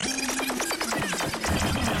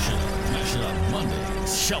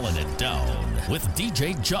Shelling it down with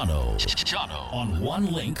DJ Jono on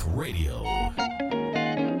One Link Radio.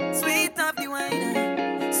 Sweet of your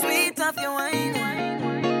wine, sweet of your wine.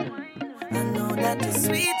 I know that you're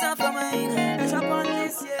sweet of your wine. Drop on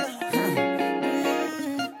this, yeah.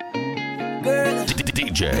 Girl,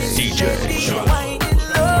 DJ your wine in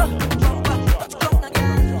low.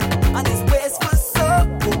 And this waist for so.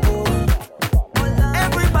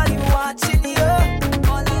 Everybody watching you.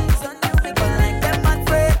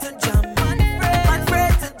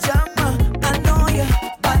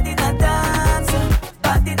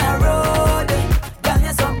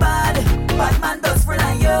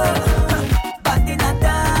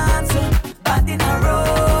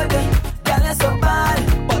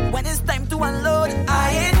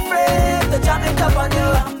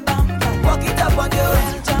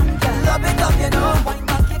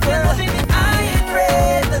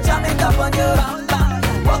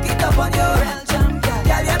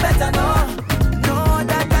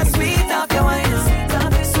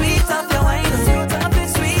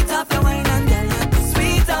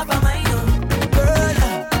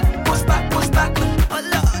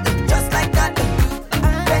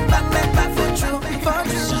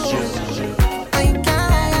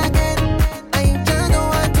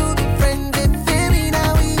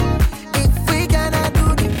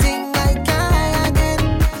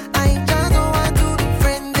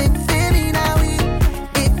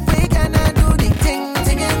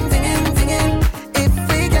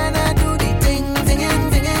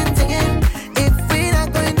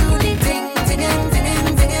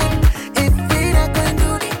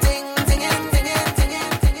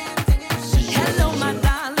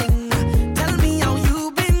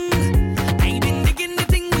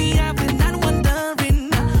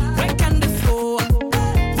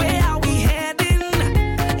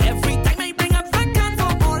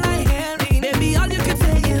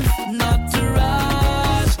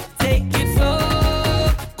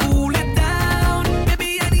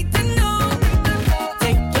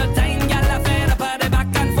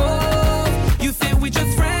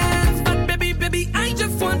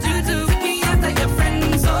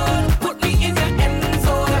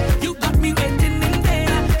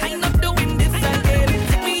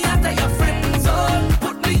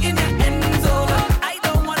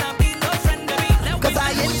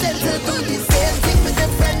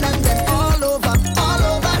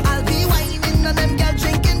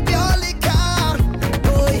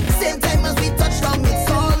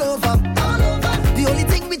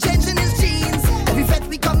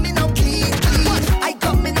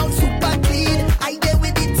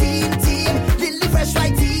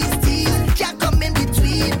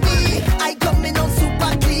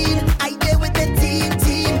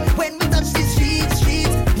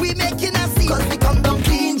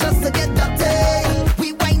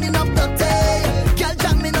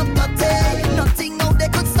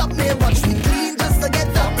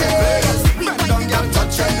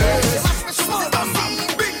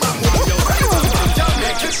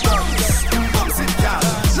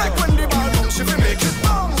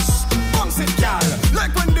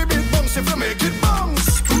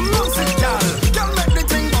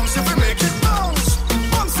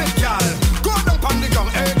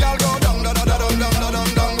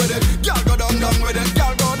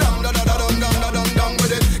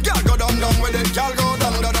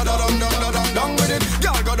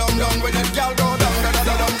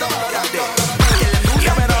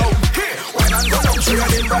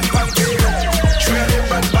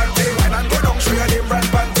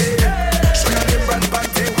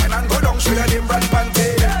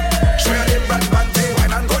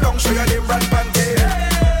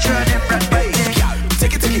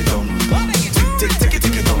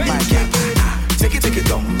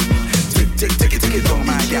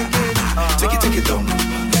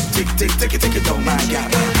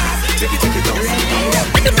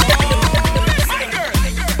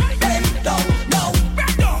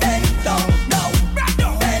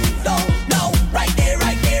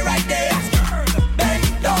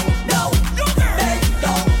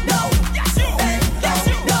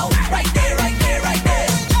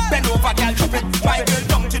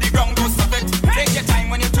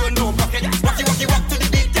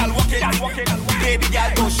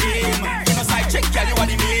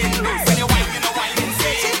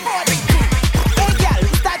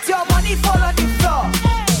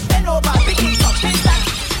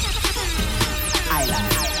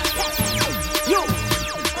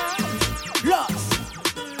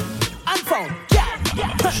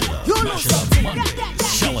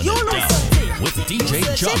 DJ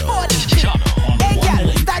Jono on Hey One girl,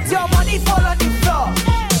 Link. start your money fall on the floor.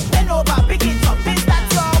 Bend over, pick it up, it's that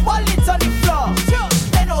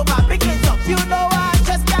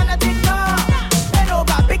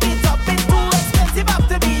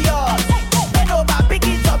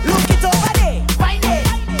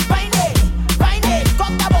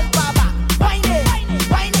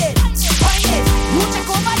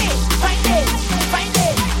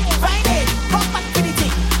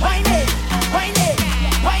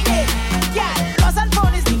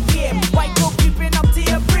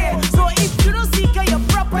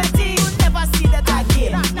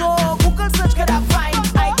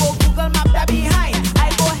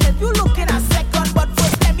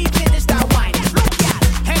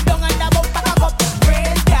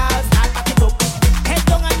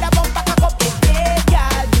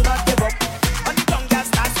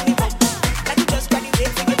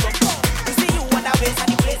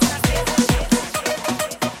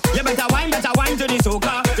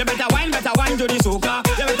to the soca.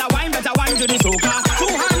 You better wine to the soca. 2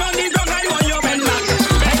 hands on the drum, I want you bend back.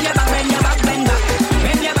 Bend your back, bend your back, bend back.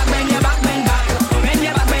 Bend your back, bend your back, bend back. Bend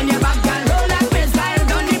your back, bend your back, girl. Roll like this style,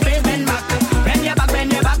 down the place, bend back. Bend your back,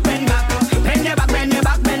 bend your back, bend back. Bend your back, bend your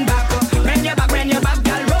back, bend back. Bend your back, bend your back,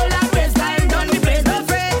 girl. Roll like this style, down the place. Don't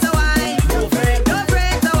afraid to wine. Don't afraid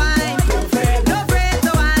to wine. Don't afraid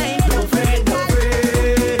to wine. Don't afraid.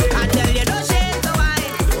 I tell you, don't shame to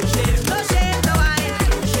wine. Don't shame to wine.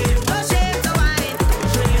 Don't shame to wine.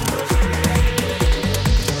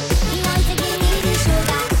 He wants to give me the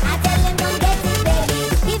sugar. I tell him don't get it, baby.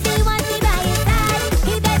 If he wants me by his side,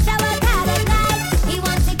 he better work hard at night. He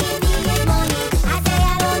wants to give me his money. I say I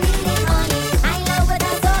don't need his money. I in love with a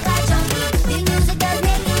soca junkie. The music does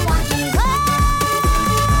make me want me. Oh,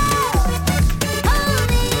 hold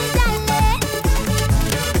me, darling.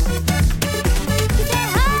 He said,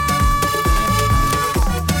 oh,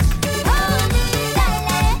 hold me,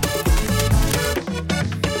 darling.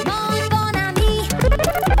 Mon bon ami.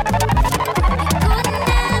 Couldn't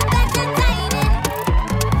have better timing.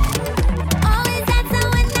 Always answer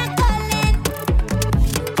when I call it.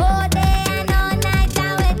 All day and all night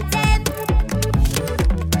I'm with them.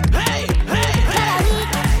 Hey, hey, For a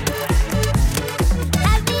week,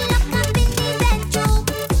 I've been locked up in the bedroom.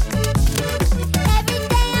 Every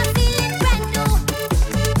day I'm feeling brand new.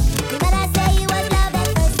 The man say it was love at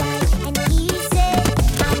first sight, and he said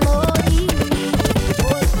I'm holding me.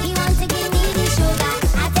 He wants to give me the sugar.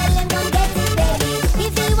 I tell him don't get it, baby.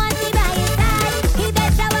 If he wants me by his side, he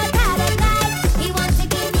better work hard at night. He wants to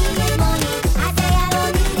give me his money. I say I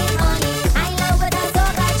don't need his money. I in love with a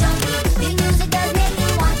soca junkie. The music does make me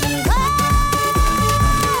want me. Oh,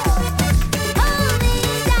 hold me,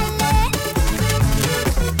 darling.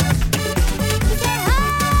 He said, oh,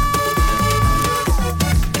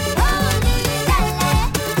 hold me, darling.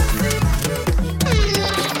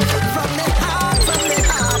 From the heart, boy,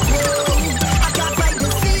 I can't fight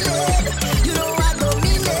this feeling. You know I don't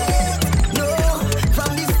mean it. No,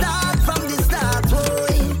 from the start,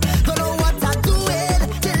 boy. Don't know what I'm doing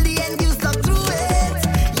till the end. You stuck through it,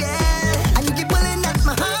 yeah. And you keep pulling at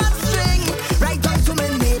my heartstring, right down to my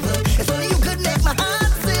navel. If only you could make my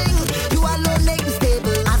heart sing. You alone make me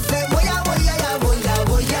stable. I say, woya, woya, ya, woya,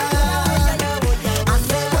 woya. I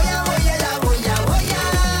say, woya, woya, ya, woya, woya.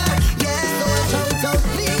 Yeah, so I shout out,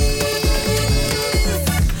 please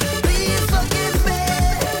forgive me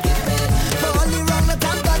for all the wrong that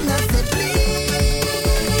I've done. I say, please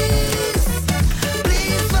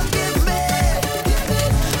forgive me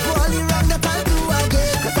for all the wrong that I'll do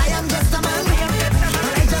again. 'Cause I am just a man, and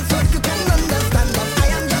I just hope you can understand that I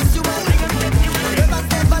am just human. It must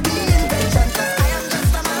never be intention, 'cause I am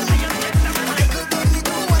just a man. I could only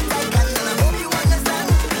do what I can, and I hope you understand.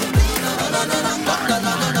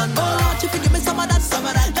 Oh Lord, you forgive me some of that,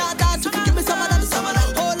 God, you forgive me some of that,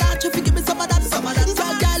 oh Lord, you forgive me some of that, God,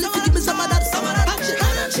 girl, you forgive me some of that, and she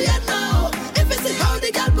had and she had now. If it's the how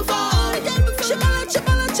the girl before, she balance,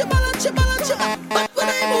 but when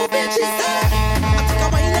I move it, she say, I take a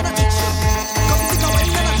wine and a touch, come take a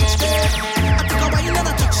wine and a touch, I take a wine and a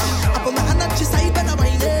touch, I put my hand on she side and a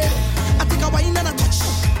wine, I take a wine and a touch,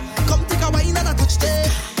 come take a wine and a touch, I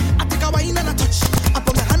take a wine and a touch, I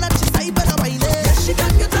put my hand on she side and a wine, yes she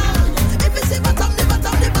can get on. If it's the bottom, the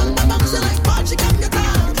bamba bounce like ball, she can get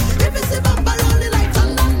on. If it's the bamba lonely like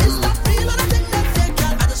thunder, it's that feel and I think that's it,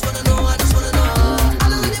 girl. I just wanna know. I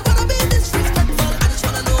don't really wanna be disrespectful. I just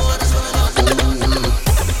wanna know.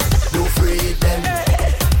 You free them,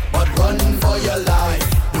 but run for your life.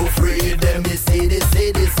 You free them, you see.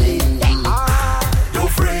 You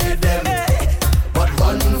free them, but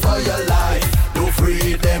run for your life. You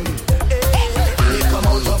free them. They come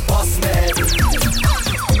out of boss man.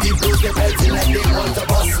 The blues they pelting like they want to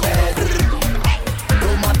boss man. No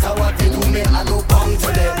matter what they do, me I go bang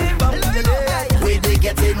for them. Way they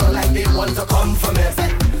get in like they want to come for me.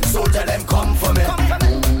 So tell them come for me.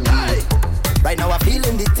 Right now I'm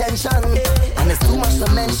feeling the tension, and it's too much to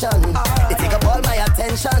mention. They take up all my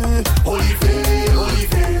attention. Holy faith.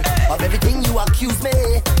 Of everything you accuse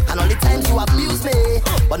me, and all the times you abuse me,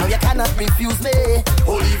 but no you cannot refuse me.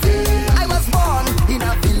 Holy faith. I was born in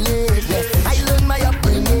a village. I learned my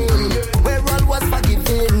upbringing, where all was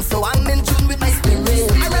forgiven. So I'm in tune with my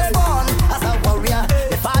spirit. I was born as a warrior.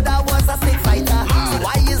 My father was a snake fighter. So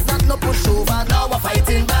why is that no pushover? Now we're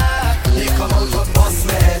fighting back. They come out of boss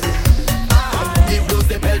man. The blues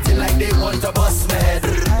they pelting like they want to boss man.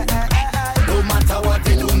 No matter what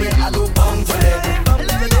they do, me I go bang for them.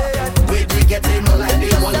 Way they get in like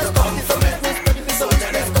they want to come for me. So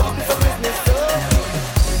tell them come for me.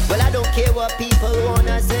 Well, I don't care what people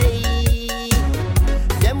wanna say.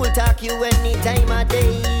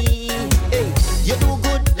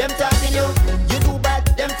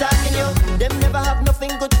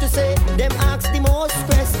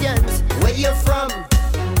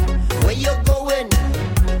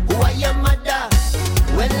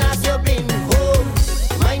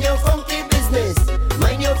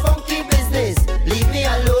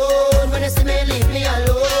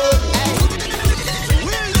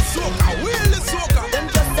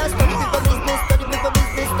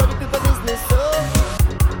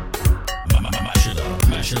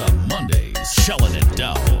 Shelling it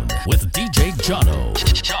down with DJ Jono.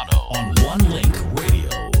 Jono on One Link Radio.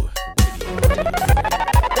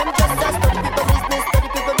 Them just a study people business, study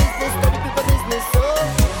people business, study people business. So,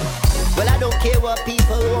 well, I don't care what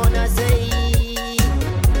people wanna say.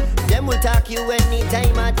 Them will talk you any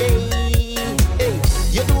time of day. Hey,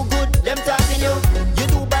 you do good, them talking you. You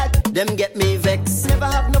do bad, them get me vexed. Never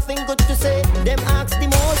have nothing good to say. Them ask the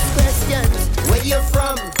most questions. Where you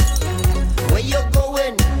from? Where you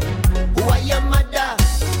going? Who are your mother?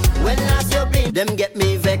 When last you been? Them get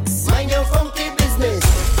me vexed. Mind your funky business.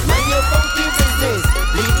 Mind your funky business.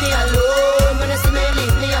 Leave me alone. When you see me,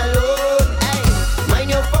 leave me alone. Hey, mind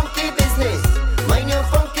your funky business. Mind your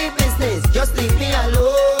funky business. Just leave me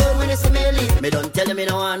alone. When you see me, leave me. Don't tell me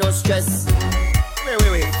no want no stress.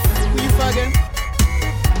 Wait. Who you fucking?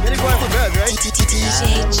 You're going for bed, right?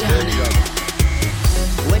 DJ Jono.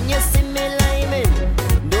 When you see me liming,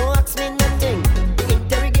 don't ask me nothing. The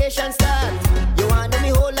interrogation start. You want know me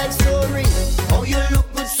whole life story. How you look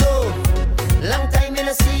good so. Long time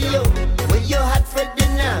I see you. When you had for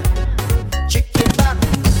dinner. Chicken back.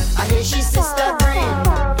 I hear she sister brain.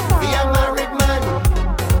 Be a married man.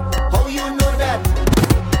 How you know that?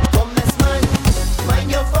 Thomas man. Mind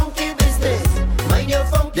your funky business. Mind your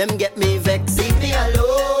funky. Them get me vexed. Leave me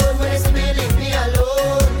alone. When it's me, leave me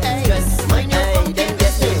alone. Hey, stress. Mind your funky. Them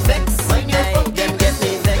get me vexed. Mind your funky. Them get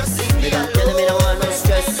me vexed. They don't tell me no want no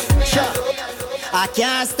stress. Sure. I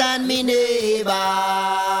can't stand me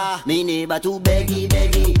neighbor. Me neighbor too beggy.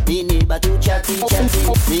 Me neighbor too chatty.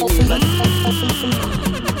 Me neighbor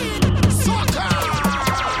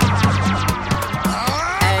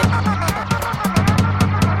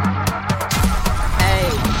Hey,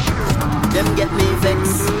 them get me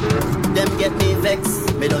vexed. Them get me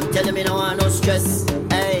vexed. Me don't tell me no want no stress.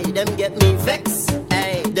 Hey, them get me vexed.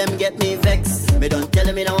 Hey, them get me vexed. Me don't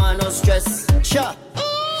tell me no want no stress. Sure.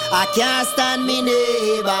 I can't stand me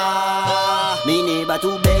neighbor. Me neighbor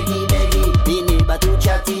too beggy. Me neighbor too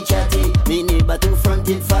chatty. Me neighbor too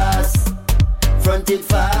fronted fast.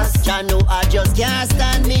 Chano, I just can't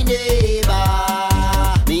stand me neighbor.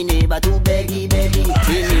 Me neighbor too beggy. Me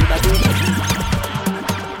neighbor too.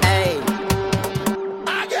 Hey.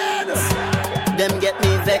 Again. Them get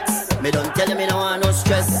me vexed. Me don't tell me no want no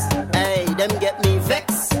stress. Hey, them get me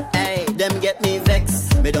vexed. Hey, them get me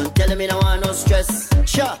vexed. Me don't tell me no want no stress.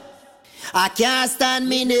 Sure. I can't stand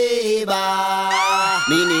me neighbor.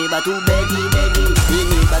 Me neighbor too beggy. Me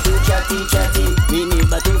neighbor too chatty. Me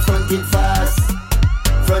neighbor too fronted fast.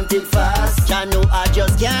 Chano, I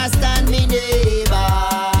just can't stand me neighbor.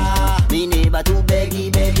 Me neighbor too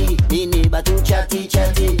beggy. Me neighbor too chatty.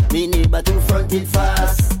 Me neighbor too fronted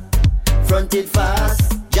fast.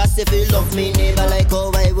 Just if you love me neighbor like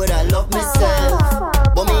how I would I love myself.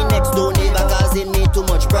 But me next door neighbor causing me too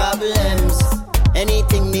much problems.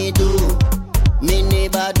 Anything me do, me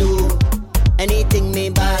neighbor do. Anything me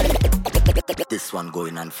bad. This one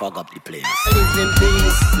going and fog up the place. Live in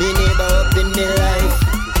peace, me neighbor up in me life.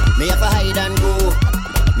 Me have to hide and go,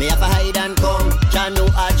 me have to hide and come. Chano,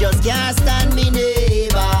 I just can't stand me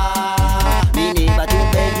neighbor. Me neighbor too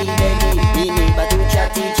beggy. Me neighbor too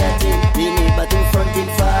chatty. Me neighbor too fronted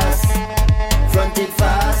fast.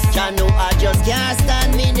 Chano, I just can't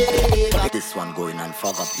stand me neighbor. This one going and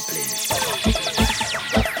fog up the place.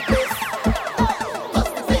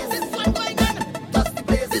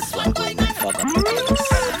 This one going and fog up the place.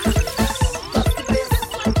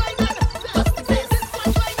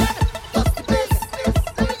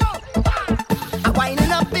 I'm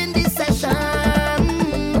winding up in this session.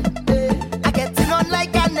 I getting on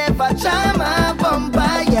like I never jam a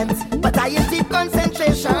bumper yet, but I ain't deep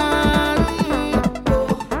concentration.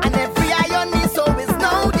 And every iron is always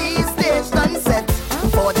know the stage done set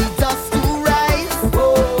for the dust to rise.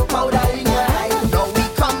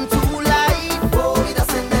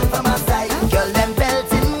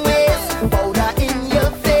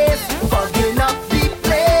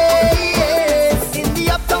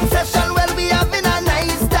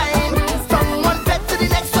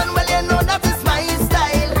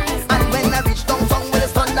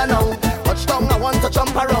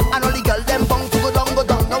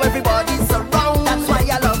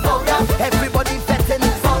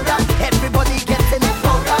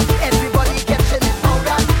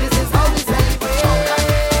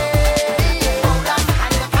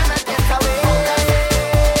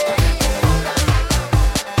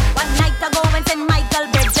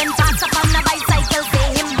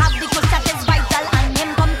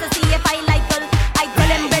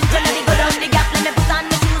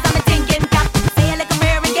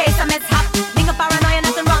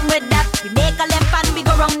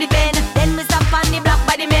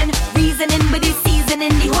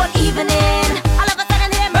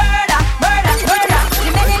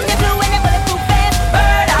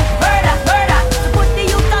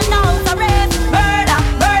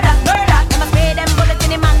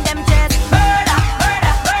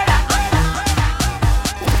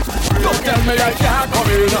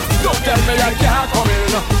 Don't tell me I can't come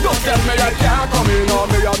in. Don't tell me I can't come in.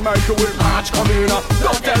 Me and Michael will match come in.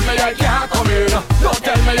 Don't tell me I can't come in. Don't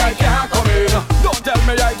tell me I can't come in. Don't tell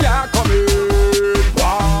me I can't come in.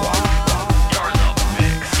 Wow. You're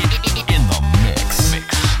in the mix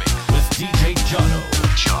with DJ Jono.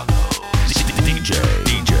 DJ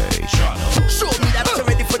Jono. Show me that you're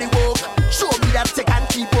ready for the work. Show me that you can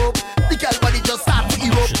keep up. The girl body just start to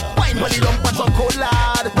erupt. Wine body lump and some cold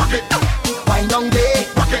lad. Rock it up. Wine down there.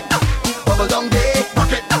 Rock it up. Bubble down there.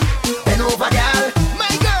 Rock it up. Bend over, girl.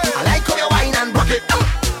 My girl. I like how you wine and rock it up.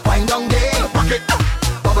 Wine down there. Rock it up.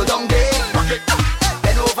 Bubble down there. Rock it up.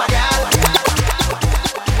 Bend over, girl.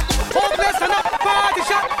 Hopeless and up, party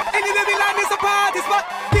shot. Any living line is a party spot.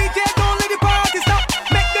 DJ, don't let the party stop.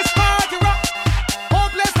 Make this party rock.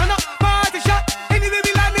 Hopeless and up, party shot. Any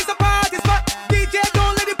living line is a party spot. DJ,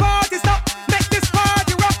 don't let the party stop. Make this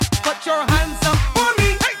party rock. Put your hands up for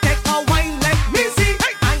me. Take a wine, let me see.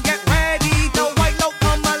 And get ready to wind out.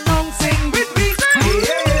 Come along, sing with me.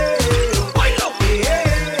 Wind out, wind out,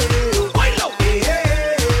 wind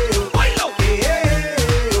out.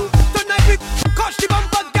 Tonight we crush the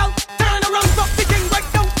bumper, girl. Turn around, drop the thing right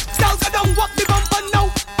down. Girls go down, walk the bumper now.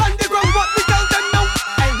 On the ground, what we tell them now.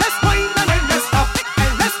 And let's wind and then let's stop.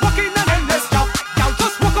 And let's walk in and then let's stop. Girl,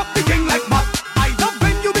 just walk up the thing like mad. I love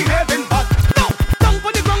when you behaving bad. Now, down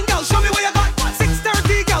on the ground, girl, show me what you got.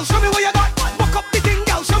 6:30, girl, show me what you got. Walk up the thing,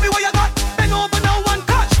 girl, show me what you got. Bend over now and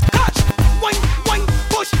catch. Wine, wine,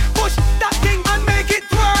 push, push that thing and make it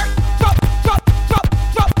twerk. Drop, drop, drop,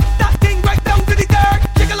 drop that thing right down to the dirt.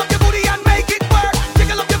 Jiggle up your booty and make it work.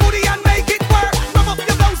 Jiggle up your booty and make it work. Rub up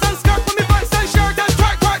your blouse and skirt from your pants and shirt and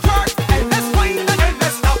twerk, twerk, twerk. And let's wine and then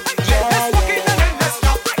let's stop. Let's walk in and then let's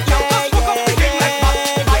stop. Girl, just walk up the thing like mad.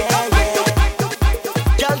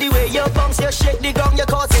 Girl, the way you bounce, you shake the ground, you're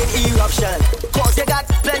causing eruption. Cause you got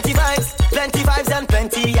plenty vibes and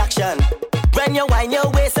plenty action. When you wind your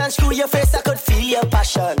waist and screw your face, I could feel your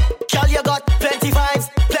passion. Girl, you got plenty vibes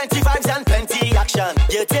and plenty action.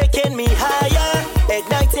 You're taking me higher,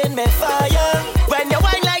 igniting me fire. When you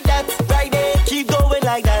wind like that, right there, keep going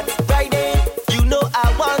like that, right there. You know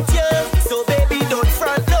I want you, so baby don't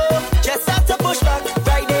front low. Just have to push back,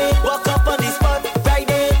 right there. Walk up on the spot, right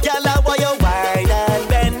there. Girl, I want you wine and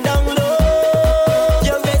bend down low.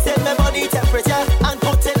 You're raising my body temperature and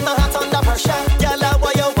putting my heart under pressure. Girl, I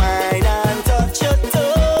want you wine and touch your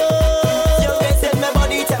toes. You're raising my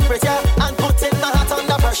body temperature and putting my heart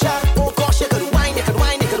under pressure. Oh gosh, you could wine,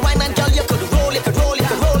 and girl, you could roll it in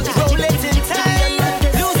time.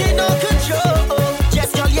 Losing all control.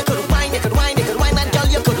 Yes, girl, you could wine, and girl,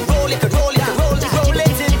 you could roll it in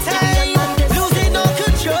time. Losing all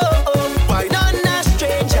control. Wine on a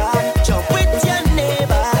stranger, jump with your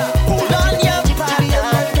neighbor, hold on your partner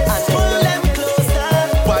and pull them closer.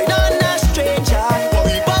 Wine on a stranger,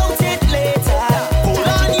 worry about it later. Hold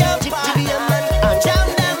on your partner and jam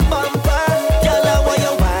them bumper. Girl, I want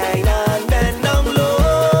you wine and bend down low.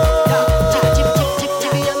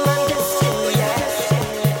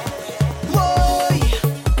 Boy,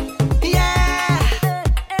 yeah.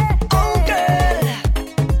 Oh girl,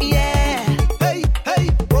 yeah. Hey, hey,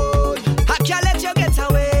 boy. I can't let you get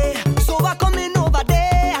away. So we're coming over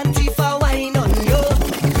there and see for wine on you.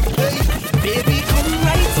 Hey, baby, come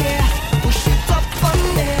right here. Push it up on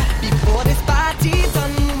there. Before this party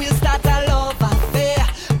done, we'll start a love affair.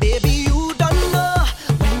 Baby, you don't know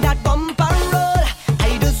when that bumper roll,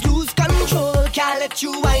 I just lose control. Can't let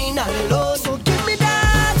you wine alone. So give me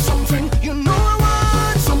that something. You know I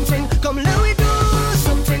want something. Come let me do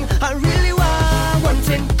something. I really want one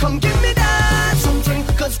thing. Come give me that something.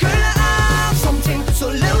 Cause girl, I have something. So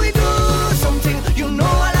let me do something. You know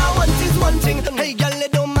all I want is one thing. Hey girl,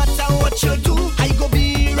 it don't matter what you do. I go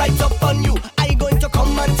be right up on you. I going to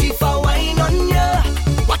come and see for wine on ya.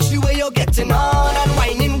 Watch the way you're getting on and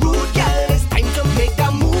whining rude, girl. It's time to make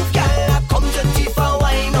that move, girl. I come to see for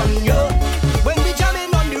wine on you. When we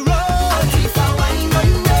jamming on the road, I'll see for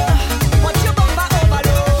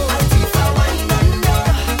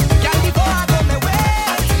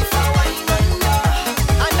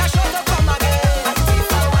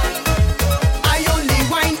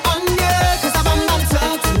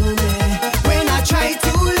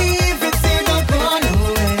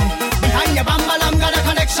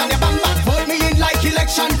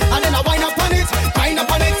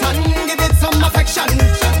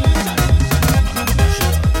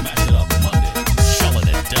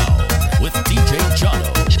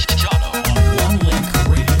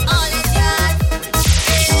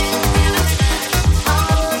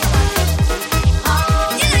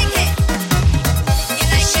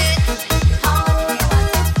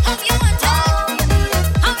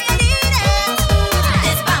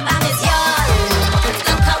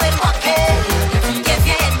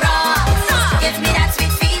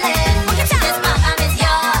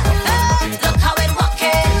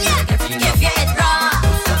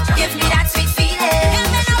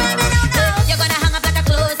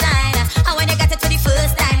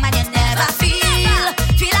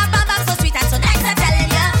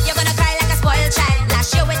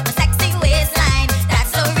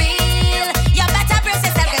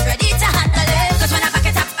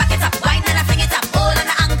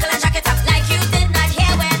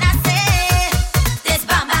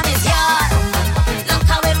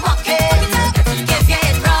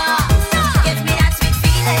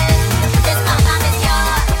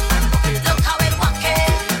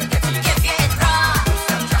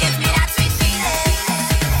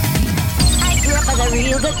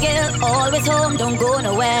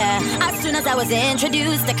as I was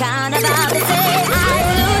introduced to carnival, they say I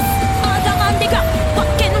loose all down on the ground,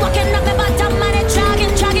 walking up my bottom and it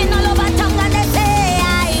dragging all over tongue, and they say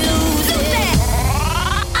I lose it.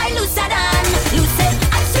 I lose it and lose it,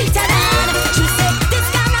 I'm sweeter than juice it. This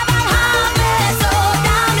carnival have me so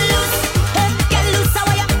damn loose. Get loose, how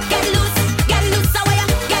you get loose, get loose, how you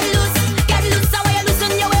get loose, get loose, how you loosen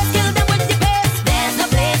your waist, kill them with the pace. There's no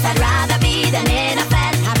place I'd rather be than in a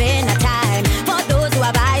flat, having a time for those who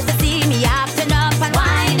have eyes to see me acting up and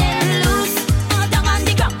whining loose. All down on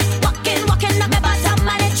the ground, walking up my bottom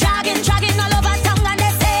and it dragging all over tongue, and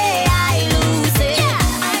they say I lose it.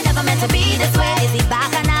 I never meant to be this way. Is it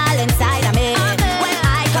back and all inside of me? When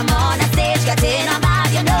I come on a stage, getting on bad,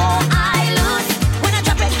 you know I lose. When I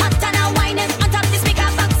drop it hot and I whine it on top the speaker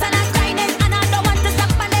box and I'm grinding, and I don't want to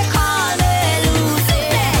stop and they call me lose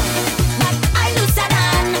it. But I lose it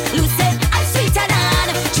and lose it, I'm sweeter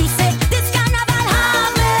than juice it. This carnival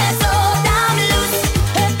have me so damn loose.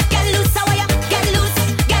 Get loose, how you get loose,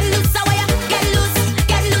 get loose, how you get loose,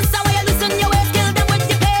 get loose, how you loosen your waist, kill them with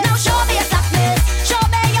the pace. Now show me your softness, show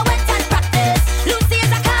me your wet and practice. Lucy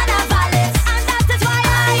is a carnivalist, and that is why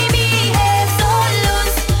I behave so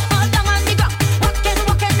loose. All down on the ground, walking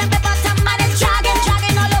up the bottom and it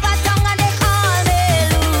dragging all over tongue, and they call me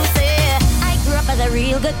Lucy. I grew up as a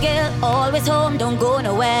real good girl, always home, don't go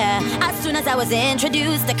nowhere. As soon as I was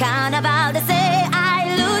introduced to carnival, they say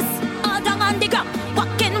I lose. All down on the ground,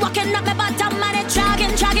 walking up my bottom and it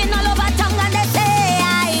dragging all over tongue, and they say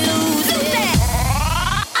I lose it.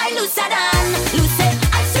 I lose it and lose it,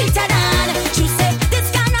 I'm sweeter than juice it. This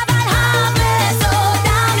carnival have me so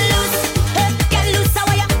damn loose. Get loose, how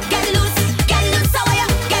you get loose, get loose, how you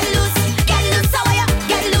get loose, get loose, how you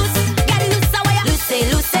get loose, get loose, how you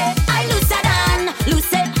loose it. I lose it and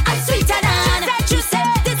lose it, I'm sweeter than juice it.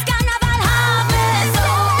 This carnival have me so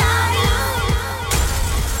damn loose.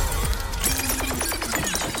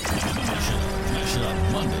 Mission on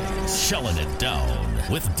Mondays, shelling it down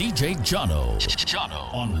with DJ Jono. Jono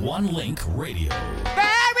on One Link Radio.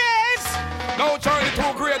 Babies! No journey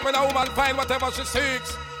too great when a woman find whatever she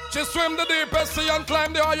seeks. She swim the deepest sea and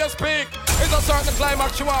climb the highest peak. It's a certain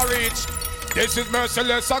climax she want reach. This is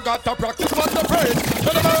merciless, I got to practice what the praise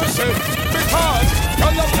to the mercy. Because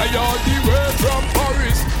girl a fly all the way from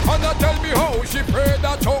Paris, and I tell me how she prayed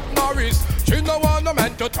that Chuck Norris. She no want a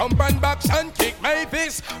man to thump and box and kick my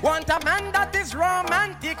fist. Want a man that is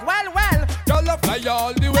romantic, well. Girl a fly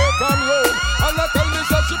all the way from Rome, and I tell me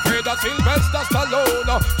so she prayed that Sylvester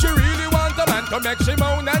Stallone. She really want a man to make she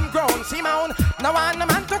moan and groan. Simone, no want a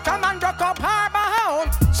man to come and rock up her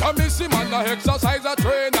behind. So me see man a exercise, a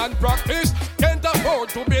train and practice. Can't afford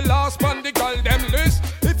to be lost on the girl them list.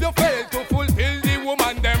 If you fail to fulfill the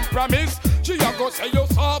woman them promise, she a go say you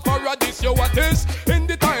suffer a this you what is. In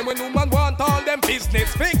the time when woman want all them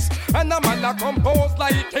business fixed, and a man a compose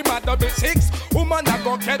like him a double six. Woman a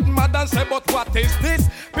go get mad and say but what is this?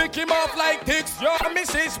 Pick him up like ticks, your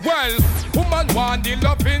missus. Well, woman want the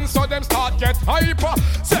loving so them start get hyper.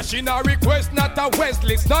 Say she na request not a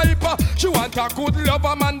Wesley Sniper. She want a good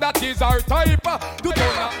lover man that is her type.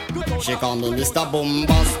 She call me Mr.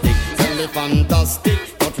 Bombastic, tell me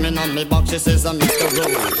fantastic. Touch me on me back, she says I'm Mr.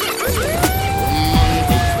 Romantic,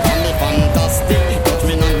 call me fantastic. Touch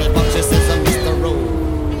me on me back, she says I'm Mr.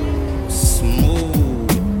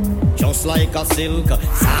 Smooth, just like a silk.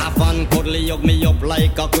 Soft and cuddly, hug me up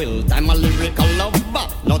like a quilt. I'm a lyrical lover,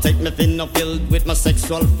 now take me thin or filled with my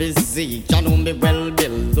sexual physique. You know me well,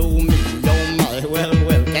 Bill, do me, oh my,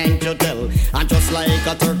 well, can't you tell? I'm just like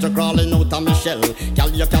a turtle crawling out of my shell. Girl,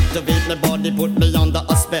 you captivate my body, put me under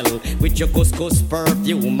a spell. With your couscous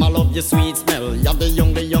perfume, I love your sweet smell. You're the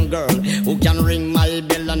young girl who can ring my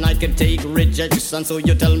bell, and I can take rejection. So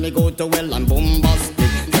you tell me go to well, I'm bombastic,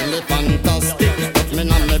 tell me fantastic. Touch me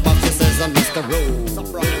on my back, she says I'm Mr.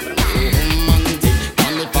 Romantic,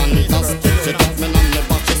 call me fantastic. She touch me on my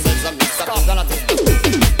back, she says I'm Mr. Romantic.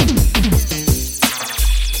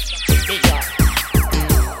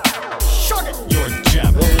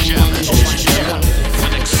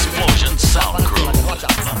 With Explosion Sound Crew, a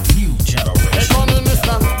new generation.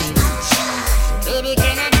 Baby,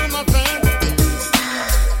 can I do my thing?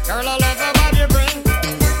 Girl, I love the vibe you bring.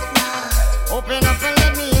 Open up and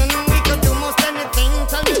let me in. We could do most anything.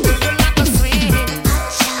 Tell me, do you like a swing?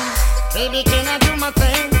 Baby, can I do my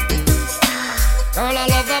thing? Girl, I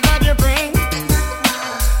love the vibe you bring.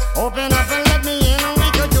 Open up and let me in. We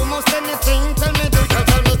could do most anything. Tell me, do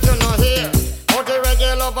you know here? For the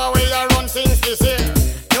regular lover way I run things this year.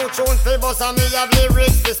 New tune for boss and me have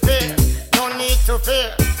lyrics to spare. No need to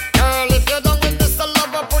fear. Girl, if you're done with this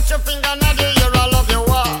lover, put your finger in the air. I love you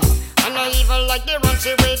all. And I even like the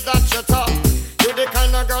raunchy way that you talk. You the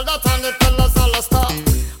kind of girl that on it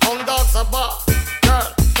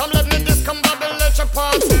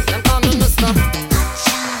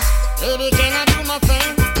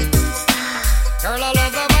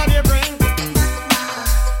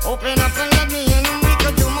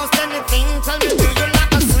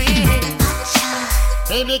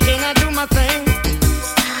Baby, can I do my thing?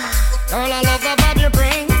 Girl, I love the vibe you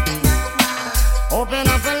bring. Open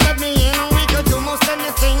up and let me in. We could do most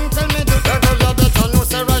anything. Tell me do that. Girl, you better know,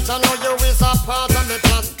 say right, I know you is a part of the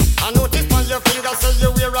plan. I notice on your finger, say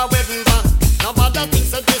you wear a wedding band. Nobody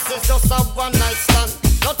thinks that this is just a one night stand.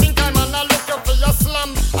 Nothing time and I look up for your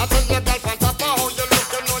slum. I tell you, girl, on top of how you look,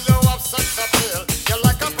 you know you have sex appeal. You're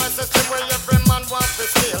like a princess where every man wants to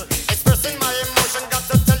steal. Expressing my emotion, got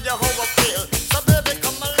to tell you how I feel. So baby,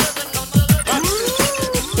 come and live it, come and live it.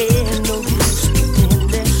 Ain't no use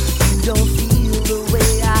pretending you don't feel the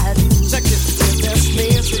way I do. Check it. There's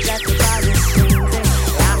space, you got the body singing.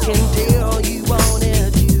 I can tell you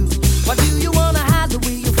wanna do. What do you wanna hide the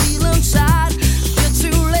way you feel inside? It's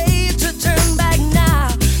too late to turn back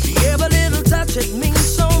now. Every little touch, it means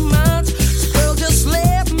so much. So girl, just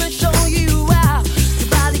let me show you out. Your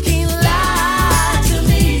body can't lie to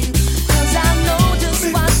me, 'cause I know just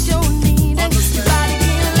what you're needing. Your body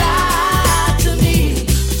can't lie to me,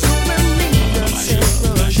 so believe the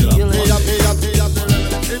simple feeling.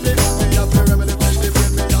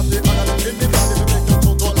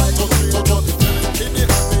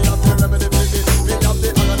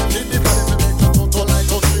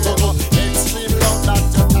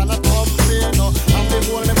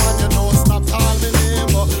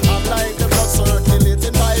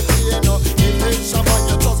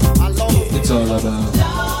 It's all about.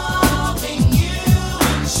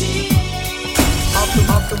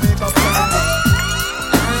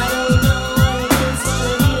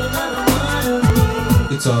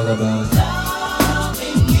 It's all about.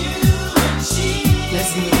 Let's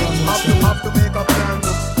give it one more try.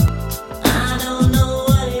 I don't know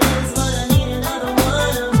what it is, but I need another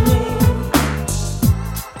one of me.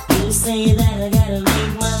 You say that I gotta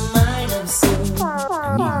make my mind up soon. I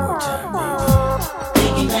need more time, baby.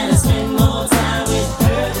 Thinking that I spend more time with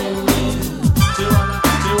her than you.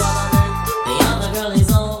 The other girl is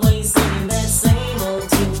always singing that same old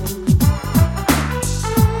tune.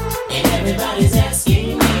 And everybody's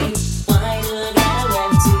asking me, why do I gotta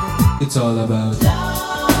rap too? It's all about.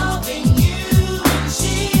 Loving you and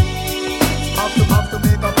she. I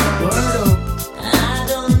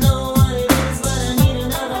don't know what it is, but I need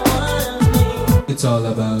another one of me. It's all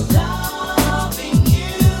about. Loving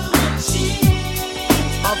you and she.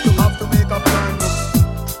 I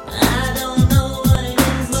don't know what it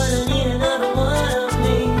is, but I need another one of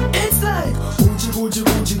me. It's like Gucci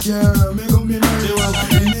girl, me come in right.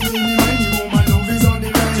 Any woman love is on the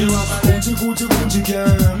line. Gucci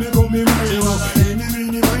girl, me come in right.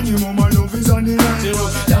 Any woman love is on the line.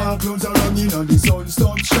 Dark clouds are hanging on the sun,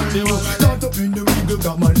 stop shining. Caught up in the wiggle,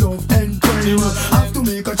 got my love and crime. Have to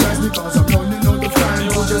make a choice because I'm running out of time.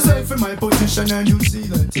 Put yourself in my position and you see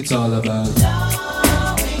that It's all about.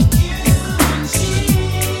 loving you and she.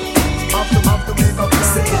 have to make a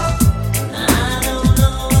plan. I don't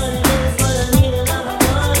know what it is, but I need another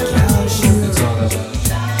one of me. It's all about.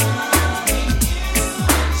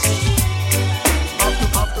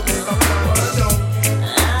 Have to make a plan.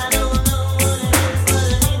 I don't know what it is, but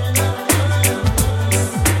I need another one of me.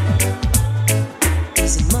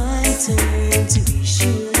 Is it my turn to be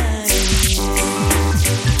sure I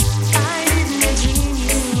didn't dream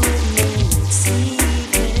you when you were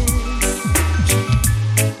sleeping?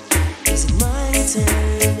 Is it my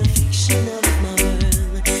turn, the fiction of my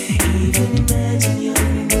world? Even imagine your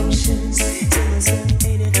emotions, tell myself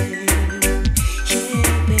anything.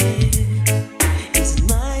 Yeah, babe. Is it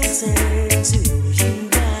my turn to you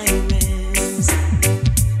by rest?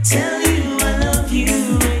 Tell you I love you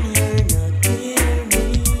when you're not near me.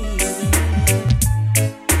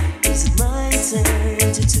 Is it my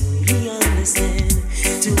turn to totally understand?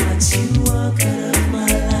 To watch you walk out of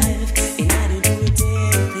my life and I don't do a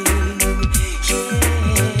damn thing.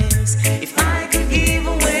 Yes, if I could give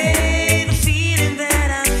away the feeling that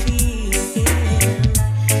I feel,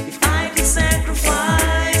 if I could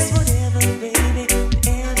sacrifice whatever, baby,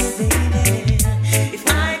 whatever, baby, if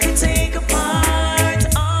I could take apart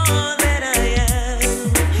all that I am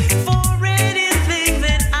for anything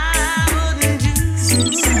that I wouldn't do.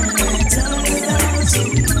 Tell me about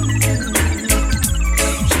you.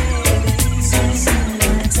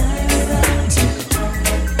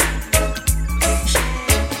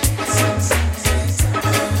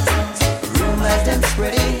 Rumors them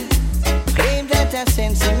spreading, claim that I've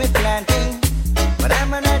sense in me planting, but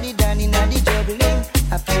I'm an addy done in the juggling.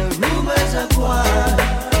 A few rumors of war.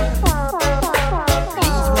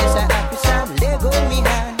 Please, Mr. Officer, let go me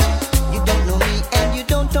hand. You don't know me and you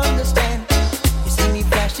don't understand. You see me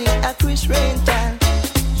flashing a Chris Rental,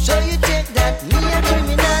 so you take that me a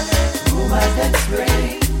criminal. Rumors that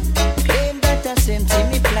spreading, claim that I've sense in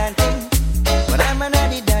me planting, but I'm an addy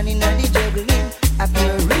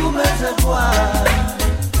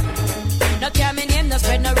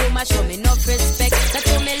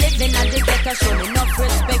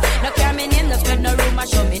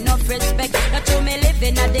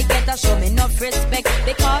a show me enough respect.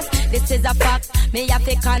 Because this is a fact, me have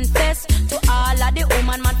to confess. To all of the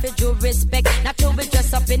woman man for due respect. Not to be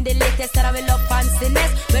dressed up in the latest that I will look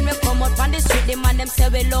fanciness. When we come out on the street, the man them say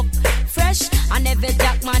we look fresh. And every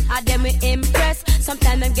jack man at them we impress.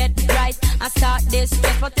 Sometimes them get bright and start this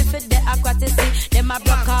stress. But if it's the aqua to see, them a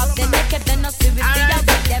broke off the naked, then no see we feel them.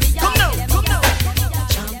 Come now, come now.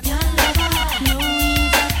 Champion lover, no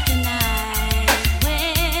ease up tonight.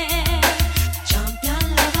 Well, champion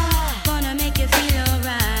lover, gonna make you feel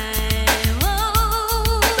alright.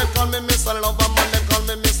 Whoa. Them call me Mr. Lover, man. Them call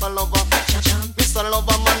me Mr. Lover. Mr.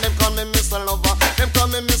 Lover, man. Them call me Mr. Lover. Them call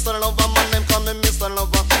me Mr. Lover, man. Them call me Mr.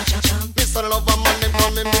 Lover. Mr. Lover, man. Them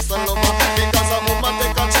call me Mr. Lover. Because a woman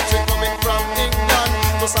take a chick coming from England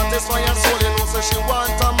to satisfy her soul. You know, say she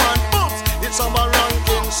want a man. Booms, it's a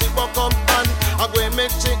ranking. She buck up and I go and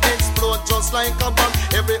make she explode just like a bomb.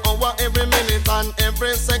 Every hour, every minute, and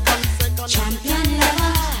every second. Champion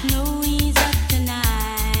lover, no ease up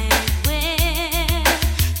tonight. Well,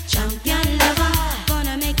 champion lover,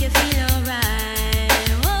 gonna make you feel alright.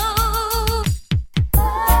 Whoa.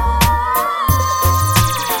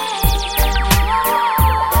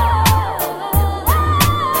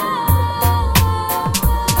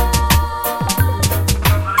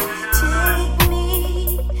 Take me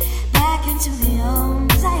back into the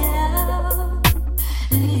arms I love,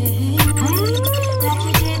 like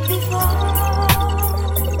you did before.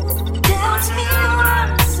 Tells me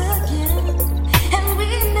once again, and we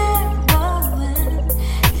never went.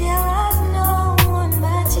 There was no one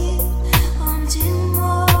but you until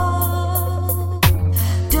more.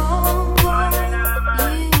 Don't go,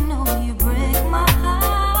 you know you break my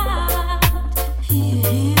heart.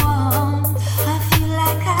 Here you are, I feel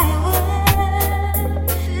like I would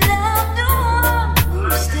love the one who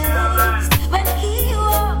stays when he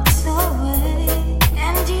walks away.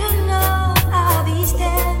 And you know I'll be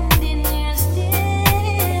standing here still.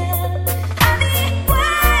 I'll be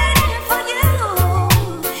waiting for you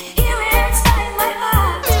here inside my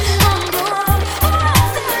heart. I'm the one who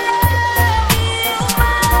wants to love you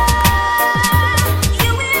more.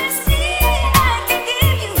 You will see I can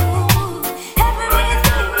give you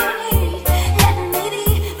everything you need. Let me be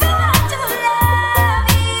the one to love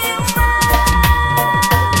you more.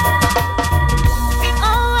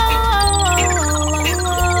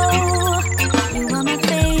 You are my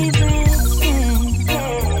favorite thing.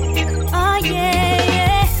 Oh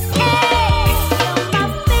yeah, you're my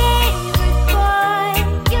favorite boy.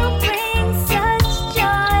 You bring such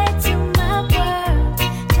joy to my world.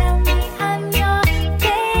 Tell me I'm your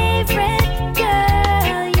favorite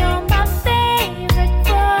girl. You're my favorite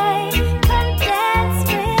boy. Come dance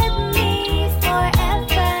with me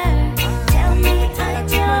forever. Tell me I'm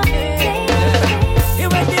your favorite. You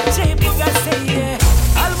read the tape, you gotta say yeah.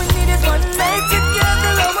 All we need is one night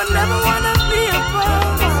together. I would never wanna be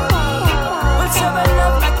apart. We'll share a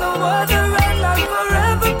love like no other, and I'll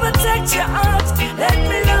forever protect your heart. Let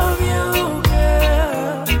me love you,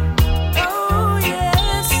 girl. Oh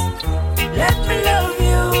yes, let me love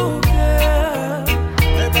you, girl.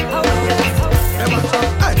 Oh yes.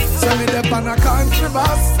 Hey, send me the pan a country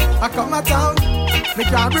bus. I come a town. Me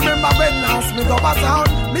can't remember when last me go a town.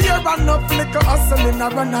 Me hear run up little hustling a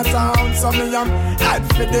run a town. So me am head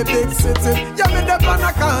for the big city. Yeah, me the pan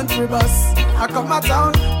a country bus. I come a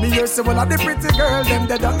town. Me hear say all of the pretty girl them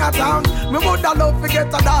they down a town. Me woulda love to get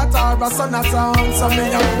a daughter or a son a town. So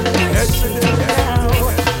me am head for the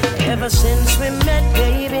Ever since we met,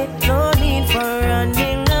 baby, no need for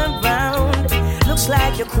running around. Looks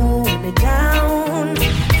like you cool me down.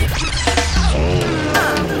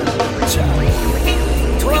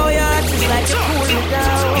 Twirl your heart just like you cool me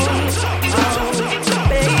down. Oh,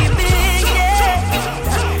 baby, yeah.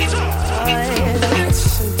 Oh, yeah.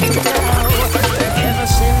 Listen to me now. Ever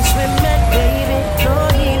since we met, baby, no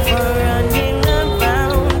need for running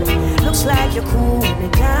around. Looks like you cool me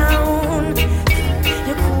down.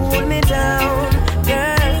 You cool me down,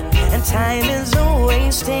 girl. And time is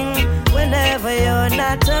wasting whenever you're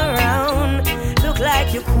not around. Look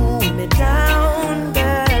like you cool me down,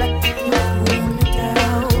 girl. You cool me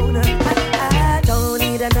down. I don't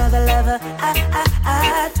need another lover.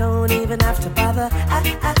 I don't even have to bother.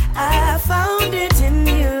 I found it in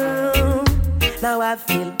you. Now I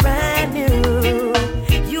feel brand new.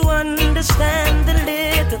 You understand the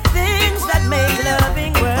little things that make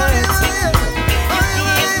loving work. You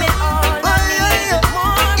give me all I need,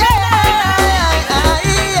 more than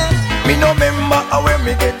Me no remember how when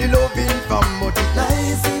me get the loving from, but it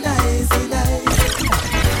nice.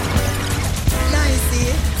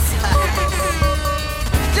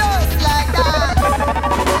 Just like that.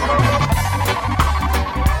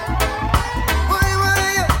 Why,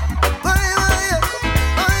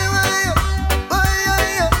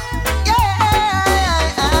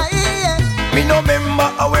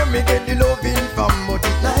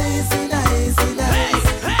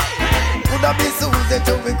 Coulda be Susie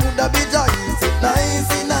too, we coulda be Joyce.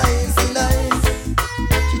 Nice, nice, nice.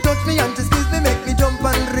 She touch me and she squeeze me, make me jump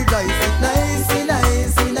and rejoice. Nice,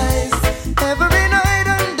 nice, nice. Every night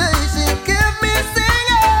and day she keep me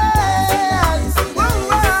singing.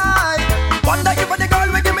 Right. Wonder if the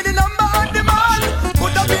girl will give me the number of the man.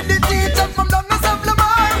 Coulda be the teacher from Douglas of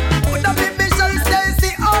Lamar. Coulda be Bishop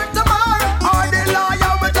Stacy or Tamar, or the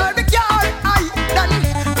lawyer with all the car. Aye, then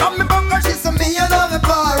from me bunker she saw me another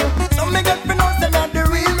bar. So me get pronounced them not the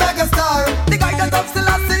real mega star. The guy that up still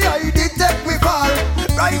I see I did take we far.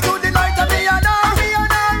 Right to the night of me and her.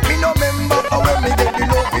 Me no remember how when me get the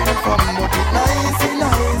loving from, but it nice,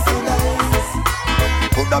 nice, nice.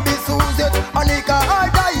 Coulda be Suzette, Anika or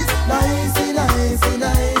Dice. Nice, nice,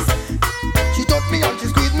 nice. She touch me and she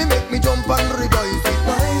squeeze me, make me jump and rejoice. It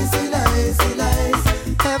nice, nice, nice.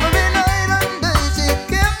 Every night and day she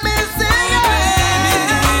keep me singing.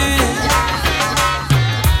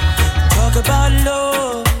 Talk about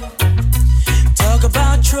love, talk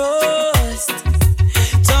about trust,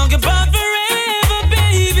 talk about forever,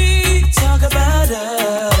 baby, talk about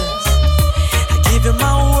us. I give you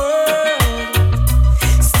my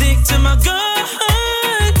word, stick to my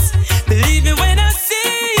guns. Believe me when I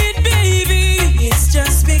say it, baby, it's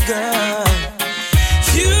just begun.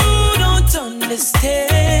 You don't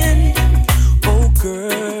understand, oh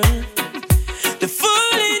girl, the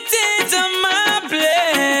full intent of my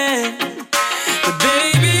plan. But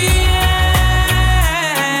baby,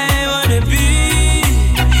 I wanna be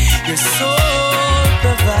your sole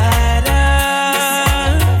provider.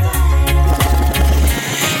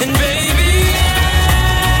 And baby,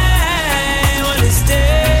 I wanna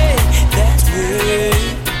stay that way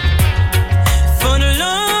for the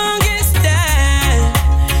longest time.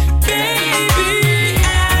 Baby,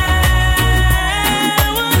 I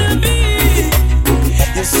wanna be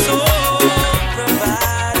your sole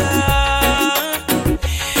provider.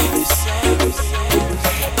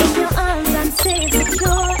 In your arms I'm safe,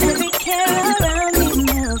 secure. Every care around me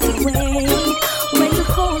melts away. When you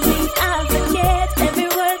hold me, I forget every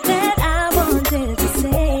word that I wanted to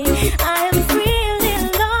say. I am really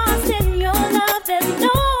lost in your love. There's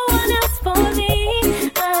no one else for me.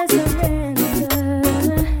 I surrender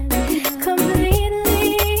completely.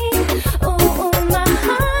 Oh, my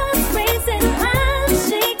heart's racing, I'm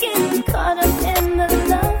shaking, caught up in the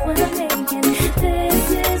love we're making. This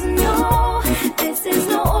is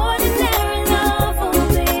no ordinary love, oh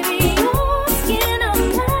baby. Your skin on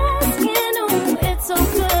my skin, oh it's so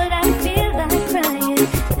good, I feel like crying.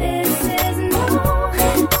 This is no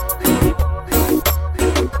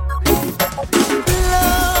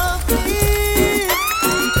Love me,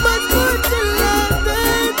 much more to love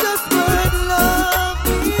than just what love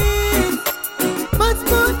means. Much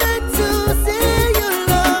more than to say you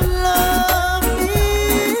love me.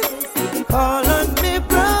 Call on me,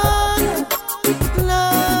 brother.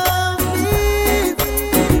 Love me.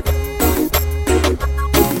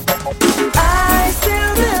 I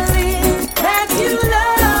still believe that you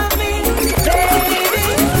love me, baby.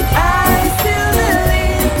 I still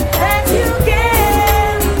believe that you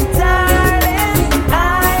care, darling. I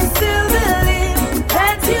still believe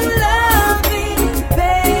that you love me,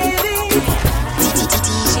 baby.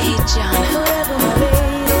 DJ John. forever,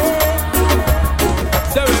 baby.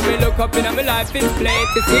 So when we look up in my life, it's plain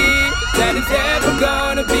to see that it's never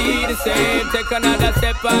gonna be the same. Take another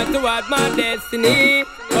step on toward my destiny,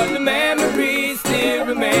 but the memories still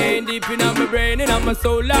remain deep in my brain and on my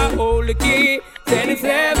soul. I hold the key. Then it's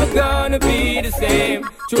never gonna be the same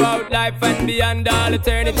throughout life and beyond all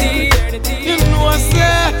eternity. You know I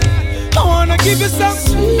said I wanna give you some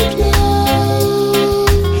sweet love,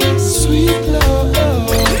 sweet love.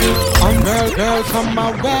 Oh, girl, come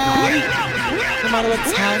my way, no matter what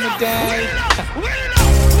time of day.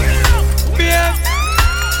 Baby,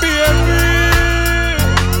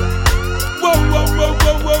 whoa, whoa, whoa,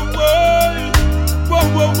 whoa, whoa, whoa,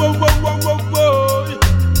 whoa, whoa, whoa, whoa, whoa.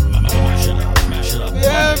 Mash it up.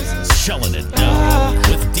 Yes. Shelling it down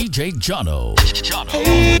with DJ Jono. Jono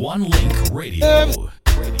on One Link Radio.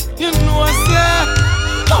 You know I said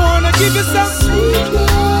I wanna give you some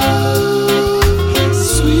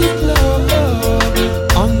sweet love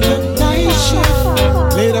on the night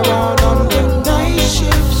shift. Later on the night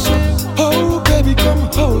shift. Oh baby, come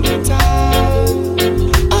hold me tight.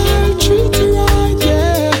 I'll treat you right,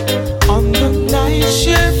 yeah. On the night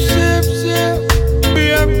shift,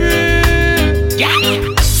 baby. Yeah.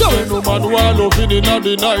 So no man who are loving in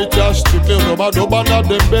the night, yeah. Strictly rubber dub under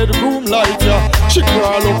them bedroom light, yeah. She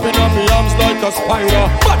crawl up in me arms like a spider.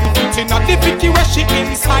 Body fit in a the 50 where she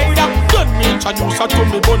inside her. Then me introduce her to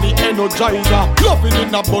me bunny energizer. Loving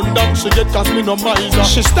in abundance she get cause me no miser.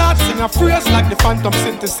 She starts sing a phrase like the phantom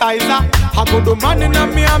synthesizer. I go the man in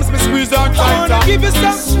me arms, me squeeze her tighter. I wanna give you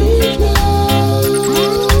some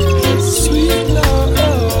sweet love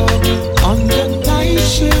on the night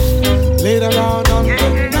shift. Later on the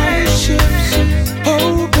night shift.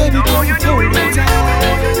 Oh baby, don't hold me tight.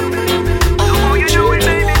 I want you to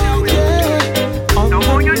love, yeah. On the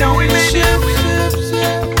night shift.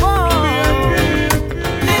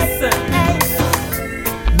 Listen,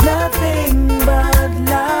 nothing but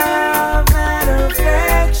love and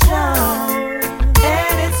affection,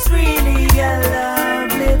 and it's really a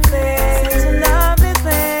lovely thing. Such a lovely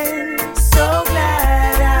thing. So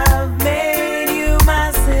glad I've made you my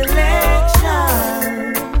selection.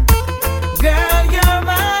 Girl, you're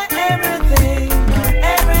my everything, my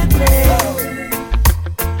everything.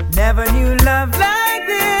 Never knew love like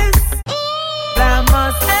this, I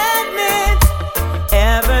must admit.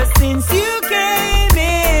 Ever since you came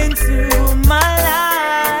into my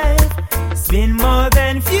life, it's been more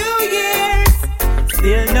than few years.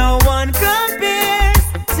 Still no one compares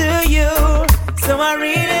to you. So I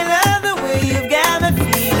really love the way you've got me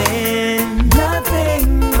feeling. Nothing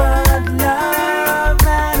but love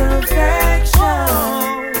and affection,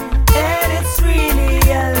 and it's really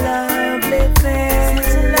a lovely thing.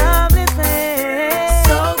 Such a lovely thing.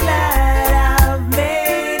 So glad I've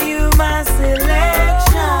made you my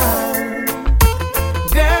selection.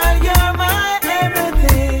 Girl, you're my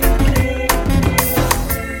everything.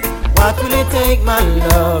 What will it take, my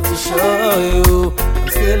love, to show you I'm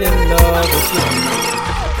still in love with you?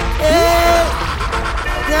 Hey,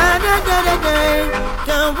 da da da da da,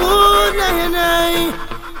 can't hold night,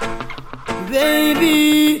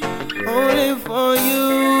 baby, only for you,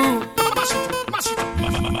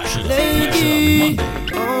 lady,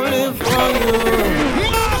 only for you.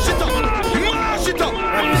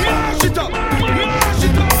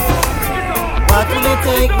 What will it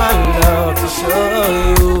take, my love, to show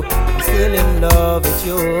you I'm still in love with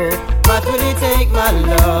you? What will it take, my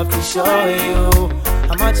love, to show you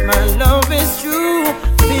how much my love is true?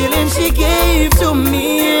 Feeling she gave to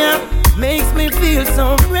me makes me feel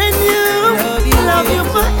so brand new. Love you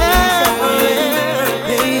forever,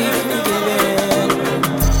 baby.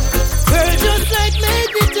 Girl, just like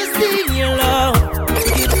maybe just see your love.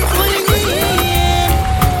 It's pulling me in.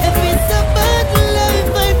 If it's a battle I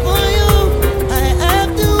fight for you, I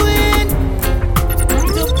have to win.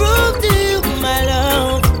 To prove to you my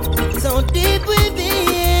love, so deep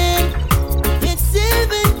within. It's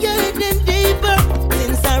even getting deeper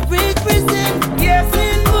since I represent. Yes,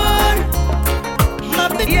 in more. My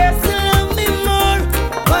baby, yes, love me more.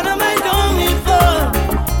 What am I longing for?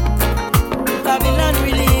 Babylon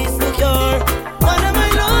release the cure. What am I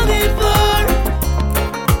longing for?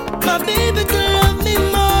 My baby to love me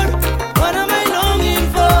more. What am I longing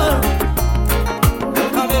for?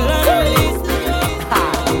 Babylon release the cure.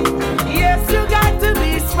 Yes, you got to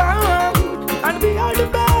be strong and be all the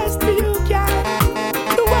best you can.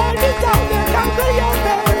 The world is out there, conquer your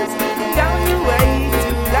thirst. Down your way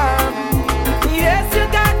to love. Yes, you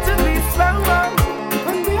got to be strong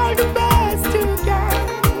and be all the best you can.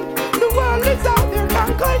 The world is out there,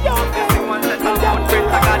 conquer your thirst.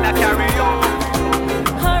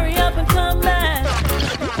 Hurry up and come back.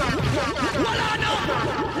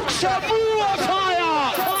 Shavua fire!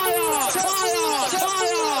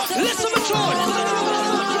 Listen to John!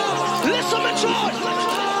 Listen to John!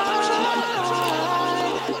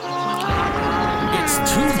 It's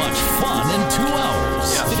too much fun in 2 hours.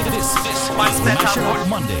 This is Mash Up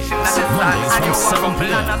Mondays. Mondays from 7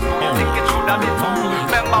 p.m.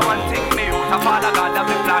 Remember one thing, me out of Father God have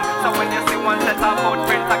a plan. So when you see one set of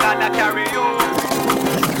footprints, I gotta carry you.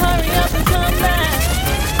 Hurry up and come back.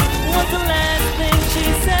 Was the last thing she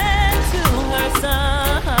said to her son.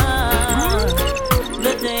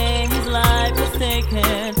 The day his life was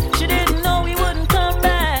taken, she didn't know he wouldn't come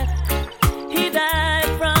back. He died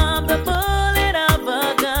from the bullet of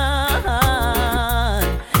a gun,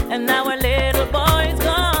 and now her little boy's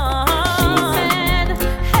gone. She said,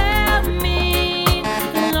 help me,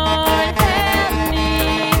 Lord, help me.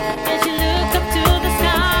 And she looked up to the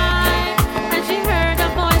sky, and she heard a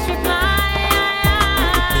voice reply,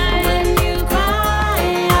 when you cry.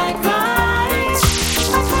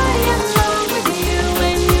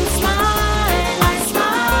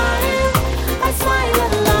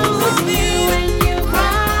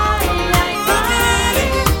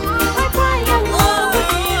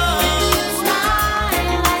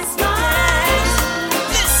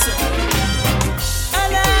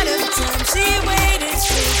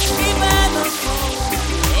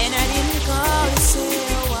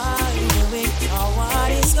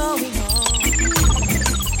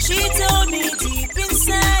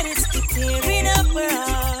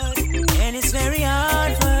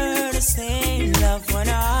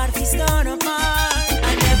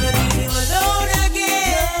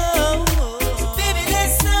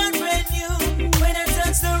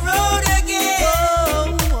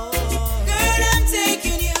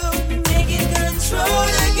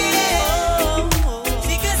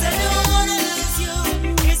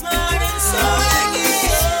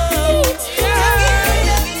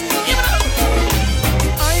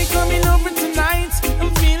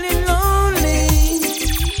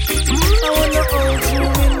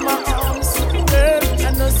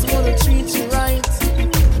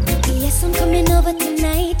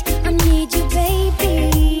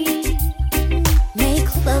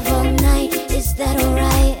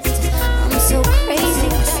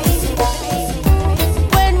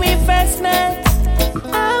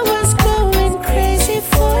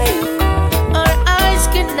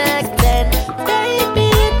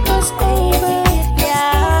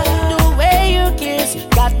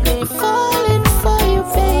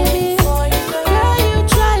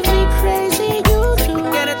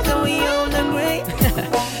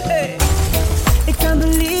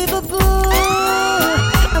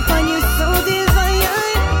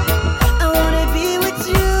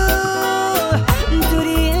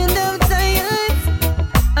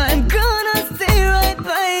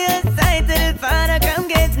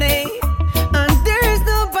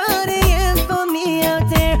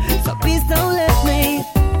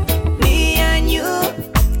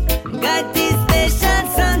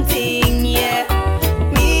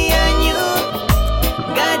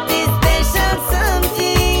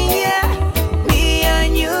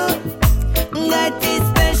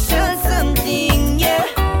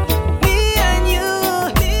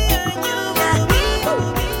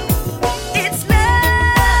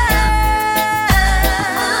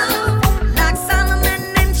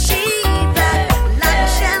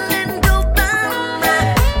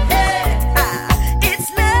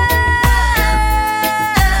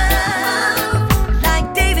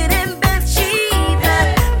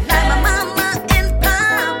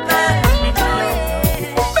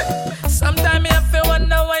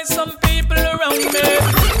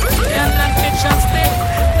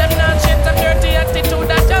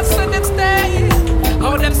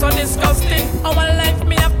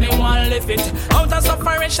 live it. Out of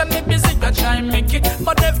separation, me busy, I try and make it.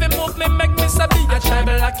 But every move me make me sabi, I try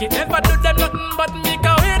to lock it. Never do them nothing but me,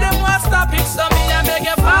 cause hear them want stop it. So me, I beg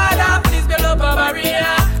your father, please build up a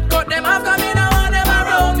barrier. Cut them off, come in, I want them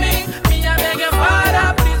around me. Me, I beg your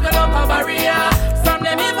father, please build up a barrier. From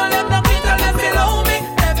them evil, them no glitter, them below me.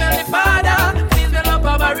 Heavenly Father, please build up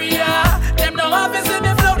a barrier. Them no office in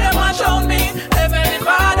me flow, them want show me. Heavenly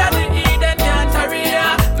Father, the Eden can't tarry.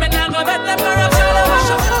 Me not go let them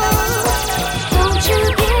corruption. Don't you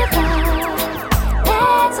give up,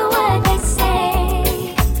 that's what they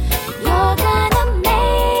say. You're gonna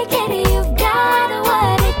make it, you've got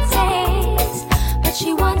what it takes. But she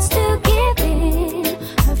wants to give in,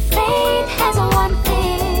 her faith has one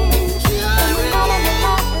thing. You're gonna live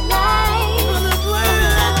up the life.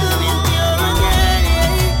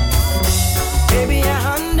 Baby, I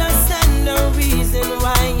understand the reason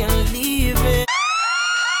why you're leaving,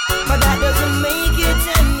 but that doesn't make it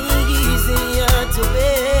any easier to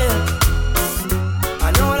bear. I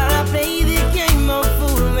know that I played the game of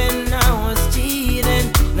fool when I was cheating.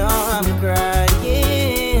 Now I'm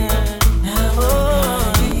crying.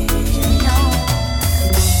 Oh.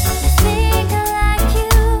 Think I like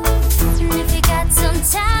you, and if you got some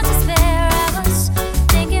time to spare, I was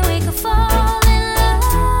thinking we could fall in love.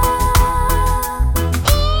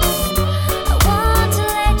 I want to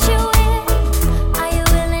let you in. Are you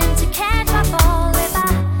willing to catch my fall if I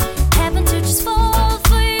happen to just fall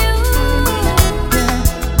for you?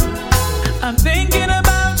 I'm thinking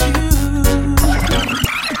about you.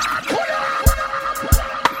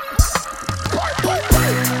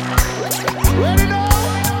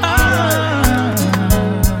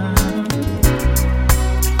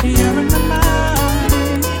 You're in my mind.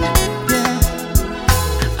 Yeah.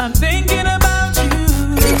 I'm thinking about you.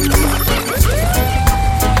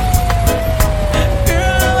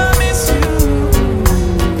 Girl, I miss you.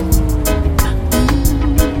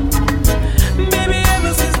 Baby,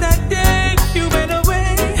 ever since that day you went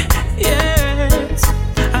away, yes,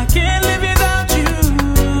 I can't live without you.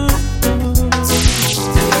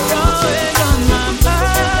 You're always on my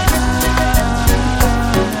mind.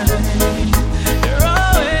 You're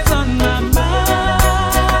always on my mind.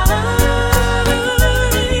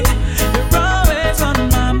 You're always on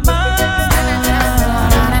my mind.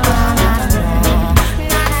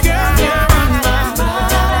 Girl, you're on my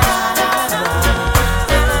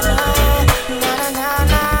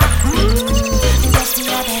Just the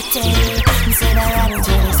other day, you said I ran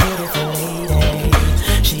into this beautiful lady.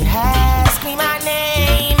 She asked me my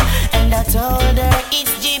name, and I told her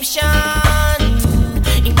it's Egyptian.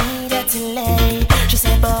 Immediately, she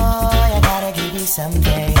said, boy, I gotta give you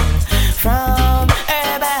something from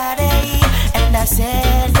her body. And I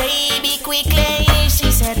said, baby, quickly.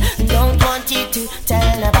 She said, don't want you to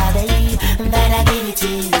tell nobody that I give it to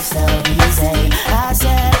you so easy. I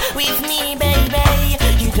said, with me, baby,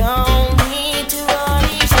 you don't need to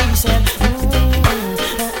worry. She said,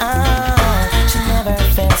 she never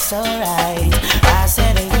felt so right. I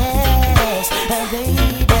said, yes, baby,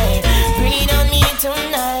 bring it on me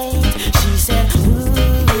tonight. She said,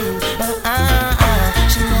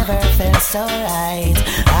 she never felt so right.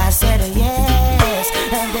 I said, yes,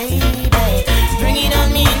 baby, bring it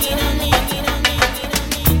on me tonight.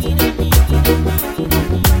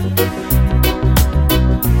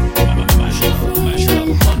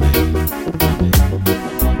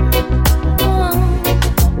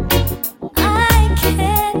 I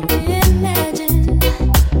can't imagine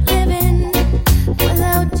living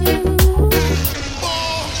without you.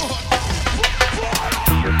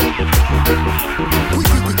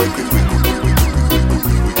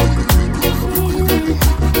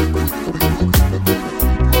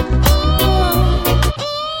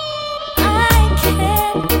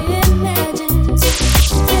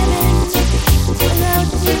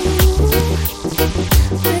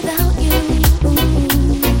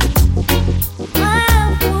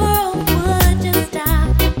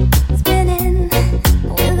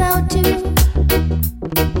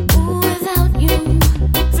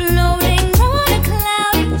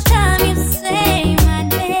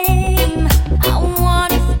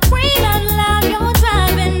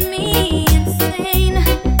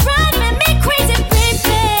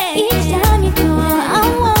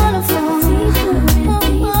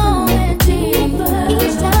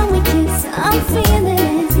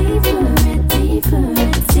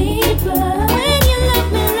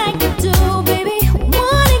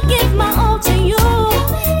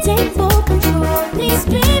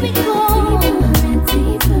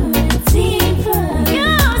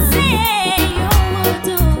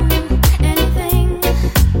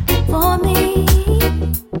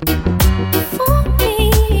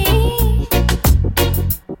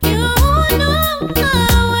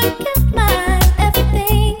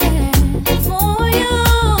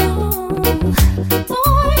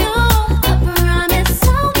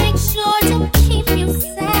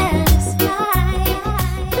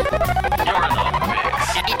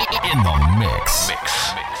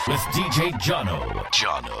 with DJ Jono.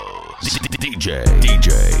 DJ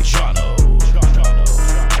Jono.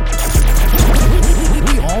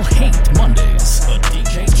 We all hate Mondays, but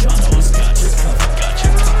DJ Jono's got you covered.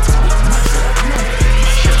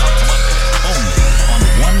 Mash it up Monday. Only on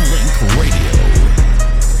One Link Radio.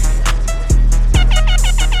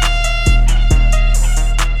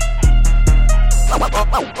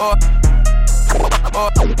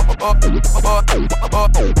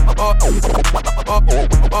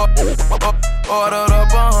 Ordered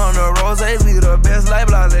up 100 roses, we the best like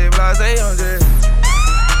blase, blase, on J.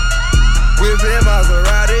 Whipping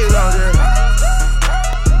Maseratis on J.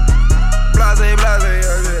 Blase, blase,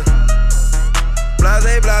 on J.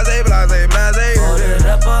 Blase, blase, blase, blase, on J. Ordered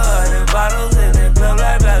up 100 bottles in the club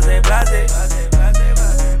like blase, blase.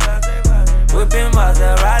 Whipping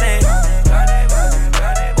Maserati.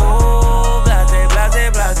 Oh, blase,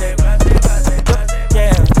 blase, blase.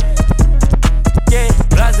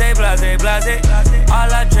 Blase, blase,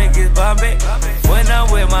 all I drink is Bombay. When I'm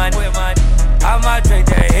with my, I might drink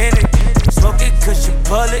that Henny. Smoke it cause you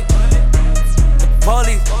pull it.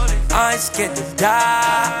 Police, I ain't scared to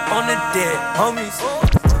die on the dead homies.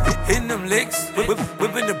 Hitting them licks,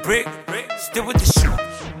 whipping the brick. Still with the shit.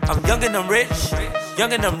 I'm young and I'm rich,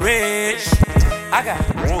 young and I'm rich. I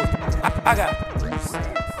got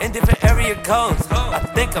in different area codes. I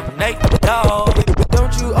think I'm naked, dog.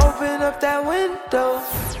 Don't you open up that window?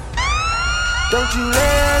 Don't you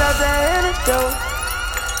let up that antidote?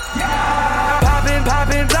 Poppin',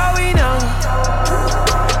 poppin', all we know.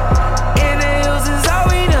 In the hills is all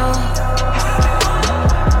we know.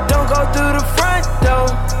 Don't go through the front door.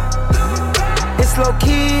 It's low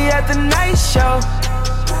key at the night show.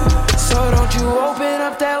 So don't you open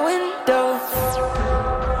up that window.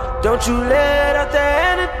 Don't you let up that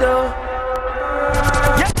antidote.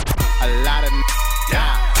 A lot of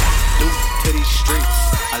die due to these streets.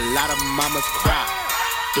 A lot of mamas cry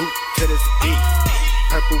due to this beat.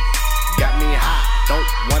 Purple got me high, don't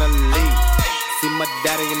wanna leave. See my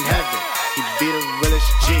daddy in heaven, he be the realest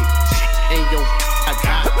G. And yo, I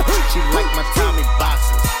got it. She like my Tommy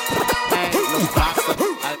boxes. I ain't no boxer,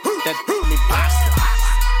 I that me boxer.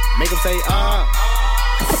 Make him say,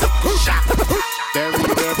 shot. Very,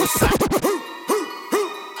 very precise.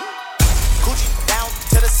 Gucci down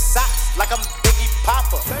to the socks like I'm Biggie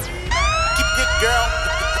Papa. Keep your girl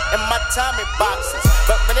in my Tommy boxes.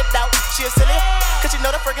 But when it out, she a silly. Cause she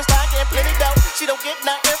know the Frankenstein getting plenty dough. She don't get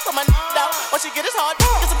nothing from my out. Once she get his hard,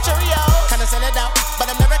 get some Cheerios. Kinda sell it out,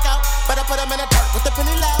 but I'm never out. But I put them in the dirt with the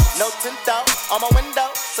penny low. No tint out on my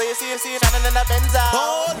window. So you see shining in the Benzo.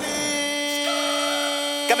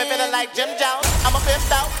 Got me feeling like Jim Jones. I'm a fifth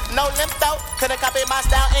out, no limp out. Couldn't copy my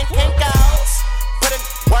style in Kinko's. Put in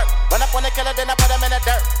work, run up on the killer, then I put him in the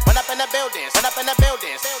dirt. Run up in the buildings, run up in the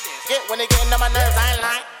buildings. Get when they getting on my nerves, I ain't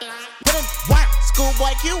lying. Put in work,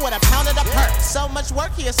 schoolboy Q with a pound of the perk. So much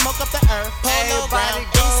work, he'll smoke up the earth. Polo ground,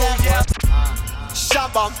 ASAP.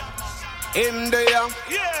 Shabba in there.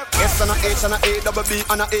 S and a H and a A double B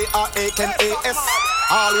and a A-R-A-K-A-S.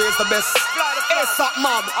 Always the best. ASAP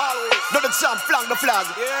mob. Do the jump, flag the flag.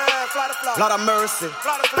 Yeah, fly the flag. Lot of mercy.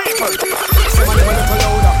 People. See my name a little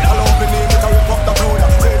louder. Hello, me name it a rip up the crowd.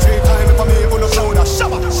 Say 3 times for me on the shoulder.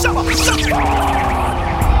 Shabba, shabba, shabba.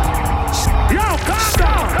 Yo, calm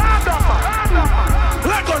down, calm down.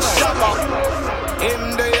 Let go now. Shabba in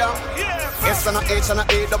there. S and a H and a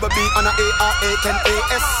A double B and a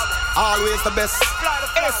A-R-A-K-A-S. Always the best.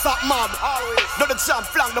 ASAP mob. Do the jump,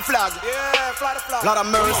 flag the flag. Yeah, fly the flag. Lot of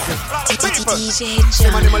mercy. DJ Say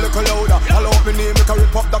my name a little louder. Hello, me name it a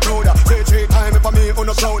rip up the crowd. Say 3 times for me on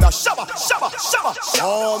the shoulder. Shabba, shabba, shabba.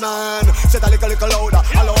 Oh man, say that little louder.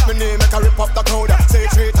 Hello, me name it a rip up the crowd. Say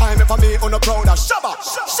 3 times for me on the crowd. Shabba,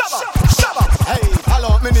 shabba, shabba. Hey,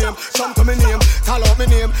 hello, me name, come to me name. Call out me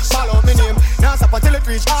name, follow me name. Now stop until it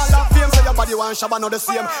reach all of fame. So your body want shabba not the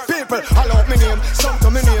same. People, hello, me name, come to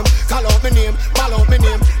me name. Call out me name, follow me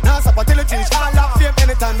name. Now stop until it reach all of fame.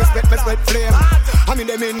 Anytime me spread flame. I mean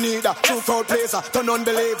them in need a true crowd placer. Turn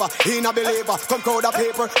unbeliever, in a believer. Come crowd a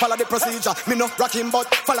paper, follow the procedure. Me no rock him but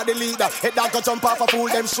follow the leader. Head dog go jump off a fool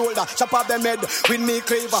them shoulder. Chop off them head with me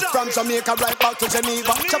cleaver. From Jamaica right back to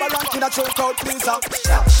Geneva. Shabba rank in a true crowd pleaser.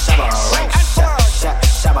 Shabba rank,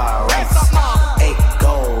 shabba rank. 8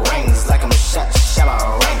 gold rings like I'm shot. Shabba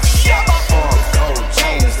rank. 4 gold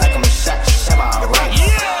chains like I'm shot. Shabba rank.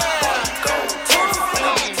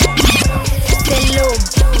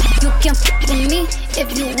 You can f with me if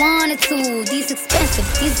you wanted to. These expensive,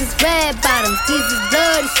 these is red bottoms, these is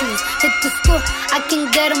bloody shoes. Hit the school, I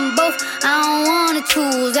can get them both. I don't wanna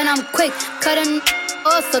choose, and I'm quick cutting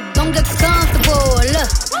off, so don't get comfortable. Look,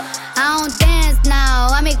 I don't dance now,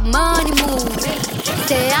 I make money move.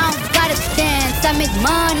 Say I don't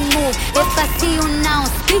money move. If I see you now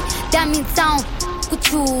speak, that means I don't with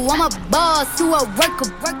you. I'm a boss, you a worker.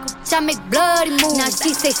 I make bloody moves. Now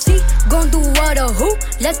she say she gon' do what or who?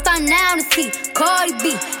 Let's find out and see. Cardi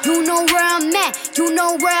B, you know where I'm at, you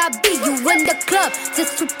know where I be. You in the club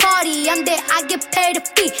just to party. I'm there, I get paid a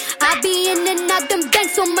fee. I be in and out them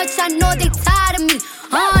banks so much, I know they tired of me.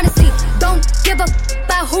 Honestly, don't give a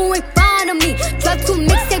about who in front of me. Drop 2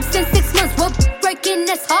 mixtapes in 6 months, what breaking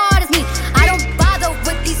as hard as me. I don't bother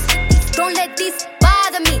with these, don't let these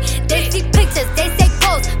bother me. They see pictures, they say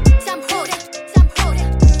pose. I'm holding.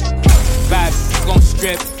 Bad gon'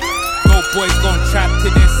 strip, broke boys gon' trap to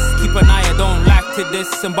this. Keep an eye, don't lack to this.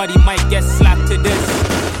 Somebody might get slapped to this.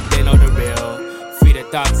 They know the real, free the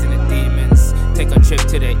dogs and the demons. Take a trip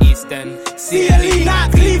to the east end. CLE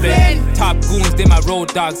not Cleveland. Top goons, they my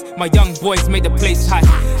road dogs. My young boys made the place hot.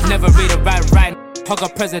 Never rate a bad ride. Hug a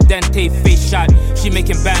Presidente face shot. She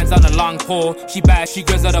making bands on a long pole. She bad, she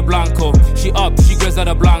Griselda Blanco. She up, she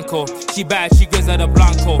Griselda Blanco. She bad, she Griselda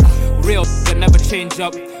Blanco. Real, that never change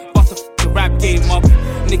up. The rap game up.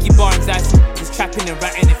 Nicky Barnes ass is trapping and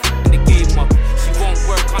ratting and f***ing the game up. She won't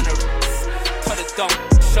work on her. Tell the dumb,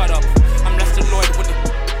 shut up. I'm Lester Lloyd with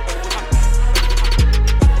the.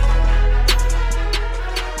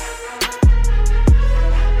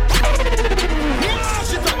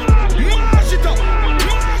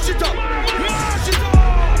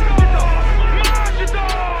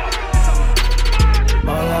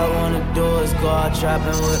 All I wanna do is go out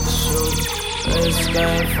trapping with the shoes. This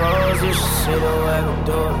game froze, you should see the way we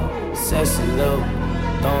do it. Sexy little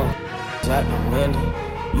thong, out the window.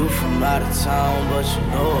 You from out of town, but you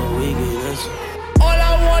know what we get into. All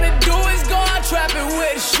I wanna do is go out trapping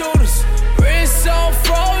with the shooters. Wrist on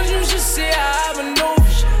froze, you should see how I maneuver.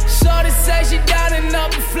 Shorty say she down and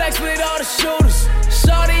up and flex with all the shooters.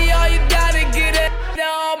 Shorty, all you gotta get it,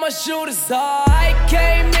 now all my shooters. Oh, I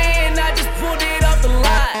came in, I just pulled it off the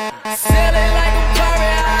line. Sailing like a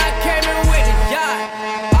pirate, I came in with a yacht.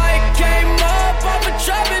 I came up off a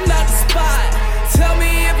trapping out the spot. Tell me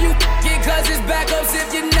if you get, cause it's backups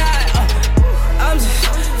if you're not. I'm just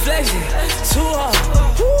flexing, too hard.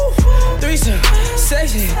 Threesome,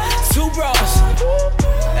 section, 2 bras.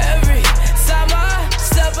 Every time I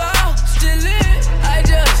step out, still it, I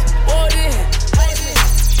just want it.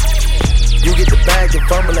 You get the bag and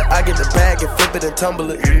fumble it, I get the bag and flip it and tumble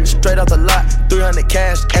it. Straight off the lot, 300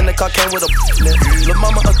 cash, and the car came with a Lil'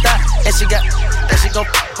 mama a thot, and she gon'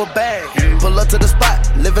 for bag. Pull up to the spot,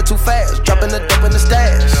 living too fast, dropping the dope in the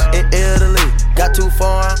stash. In Italy, got too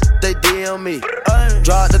far, they DM me.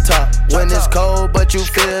 Drop the top when it's cold, but you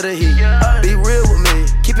feel the heat. Be real with me,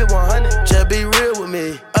 keep it 100, just be real with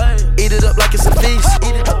me. Eat it up like it's a feast.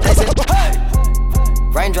 Eat it up, they say,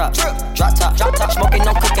 Raindrops, drop top, smoking,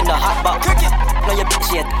 no cooking the hot box. No, your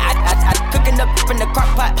bitch, yeah, I cooking up in the crock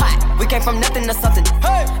pot. We came from nothing to something.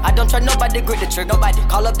 I don't try nobody, grip the trick, nobody.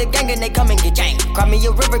 Call up the gang and they come and get gang. Cry me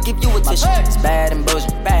a river, give you a tissue. It's bad and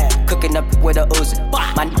bullshit, bad. Cooking up with a Uzi.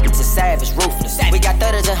 My niggas is savage, ruthless. We got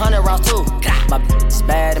 30s and 100 rounds too. My bitch is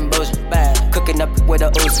bad and bullshit, bad. Cooking up with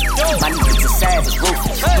a Uzi. My niggas is savage,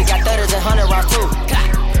 ruthless. We got 30s and 100 rounds too.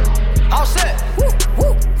 All set.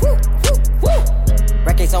 Woo.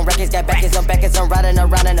 Records on records, got backers on backers, I'm riding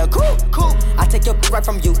around in a coupe. I take your right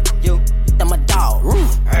from you. I'm a dog,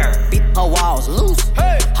 roof. Beat her walls loose.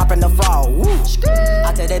 Hop in the fall, woo.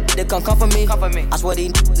 I tell that bitch to come for me. I swear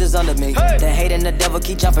these niggas is under me. The hate and the devil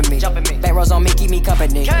keep jumping me. Back rows on me, keep me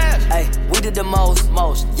company. Hey, we did the most,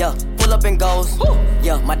 yeah. Pull up and goes,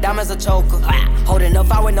 yeah. My diamonds a choker. Holding up,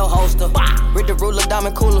 I with no holster. Read the ruler,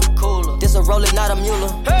 diamond cooler. This a roller, not a mule.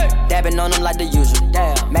 Dabbing on them like the usual.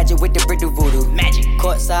 Magic with the brick do voodoo. Magic.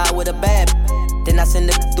 Courtside with a bad. Then I send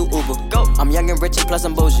it through Uber. Go. I'm young and rich and plus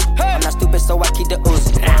I'm bougie. I'm not stupid, so I keep the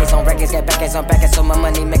Uzi. Records on records, got backers on backers, so my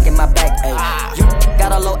money making my back. Ay. You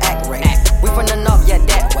got a low act rate. We from the north, yeah,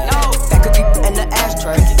 that way. Back cookie in the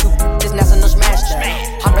ashtray. This national smash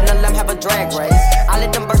day. Hop in the lamb, have a drag race. I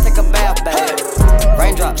let them birds take a bath, babe.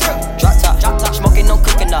 Raindrops, drop top, smoking, no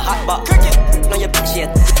cooking the hot box. No, your bitch, yeah.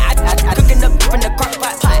 I cooking up in the crock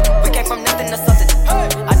pot. We came from nothing to something.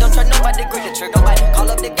 I don't try nobody, grip the trick, nobody. Call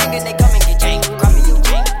up the gang and they come and get gang. Cry me, you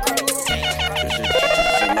gang.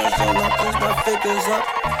 my figures up.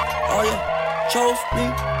 Oh yeah, chose me,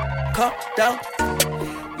 calm down.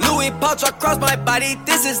 Louis pouch across my body,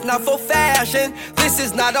 this is not for fashion. This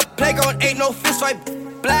is not a playground, ain't no fist fight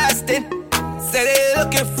blasting. Say they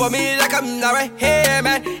looking for me like I'm not right here,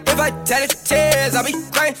 man. If I tell it tears, I'll be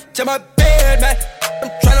crying to my bed, man. I'm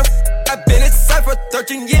tryna I've been inside for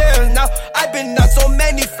 13 years now. I've been on so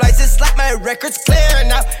many flights, it's like my record's clear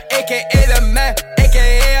now. AKA the man,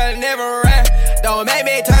 AKA I never ran. Don't make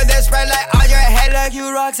me turn this red like on your head, you,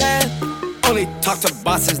 Roxanne. Only talk to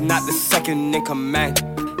bosses, not the second in command.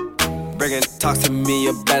 Bringing talks to me,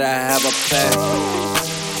 you better have a plan.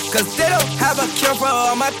 Cause they don't have a cure for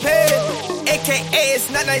all my pain. AKA, it's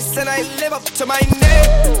not nice and I live up to my name.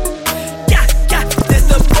 Yeah, this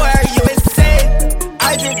the boy, are you insane?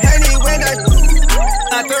 I drink honey when I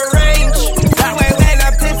at the range. That way when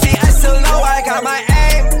I'm tipsy, I still know I got my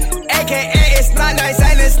aim. AKA, it's not nice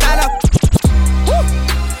and it's not a.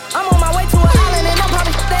 I'm on my way to an island and I'm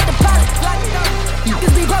probably at the pilot.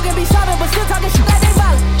 Niggas be broken, be shopping, but still talking shit like they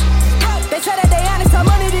violent. They say that they honest, how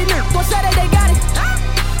money these niggas gon' say that they got it.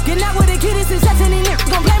 Getting out with the kid, this is sex and these niggas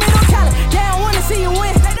gon' blame it on talent. They don't wanna see you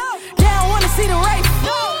win, they don't wanna see the race.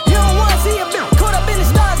 You don't wanna see a bitch caught up in the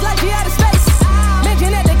stars like she out of space.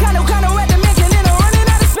 Mention that they kinda at the mention and I'm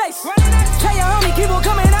running out of space. Tell your homie, keep on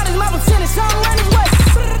coming out his mouth and sending something run his way.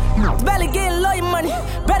 Better get lawyer money,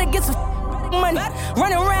 better get some money.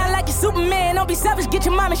 Running around like you're Superman, don't be selfish, get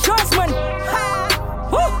your mom insurance money.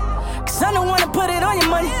 Cause I'm the one to put it on your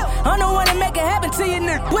money. I'm the one to make it happen to you,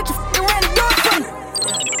 nigga. What you f***ing ran the door for me?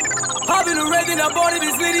 Hop in the red and I bought it,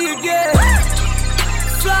 it's Liddy again.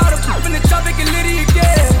 Fly out up in the traffic and Liddy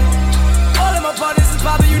again. All of my partners is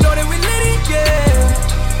poppin', you know that we Liddy again.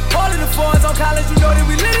 All of the fours on college, you know that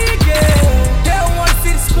we Liddy again. They don't wanna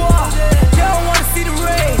see the squad, they don't wanna see the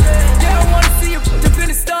rain. They don't wanna see you up in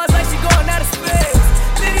the stars like she going out of space.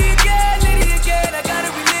 Liddy again, I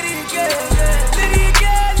gotta be Liddy again. Liddy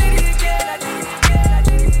again, I do it again.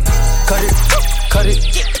 Cut it, cut it,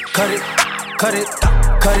 cut it, cut it,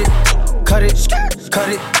 cut it, cut it, cut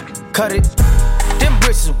it, cut it. Them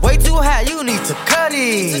bricks is way too high, you need to cut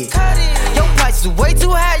it. Your price is way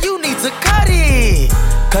too high, you need to cut it.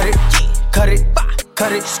 Cut it, cut it,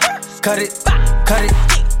 cut it, cut it, cut it,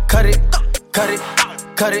 cut it, cut it,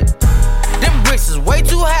 cut it. Them bricks is way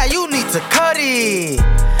too high, you need to cut it.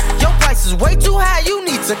 Your price is way too high, you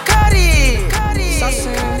need to cut it.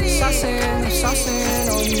 Saucin', I'm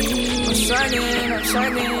saucin' on you.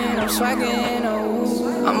 I'm swaggin',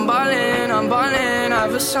 oh. I'm ballin', I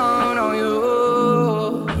have a song on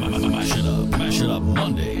you. Mash it up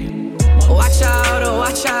Monday. Watch out,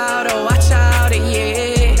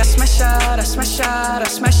 yeah. I smash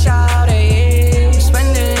out, yeah.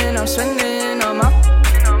 I'm spending on my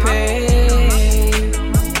pay.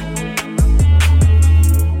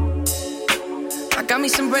 I got me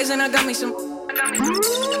some braids and I got me some.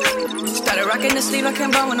 Started rocking the sleeve, I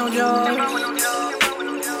can't buy with no joy.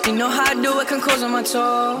 You know how I do it, can close on my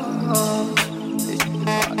toe.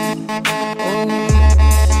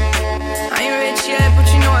 I ain't rich yet, but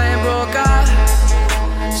you know I ain't broke,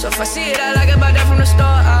 So if I see it, I like it, buy that from the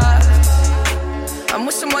store, I'm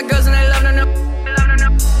with some white girls and they love them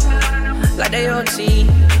like they OT,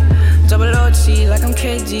 double OT, like I'm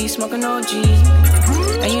KD, smoking OG.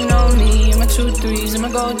 And you know me, my 2 3s and my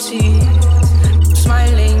gold tee.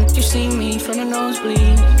 Smiling, you see me from the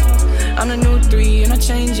nosebleed. I'm the new 3 and I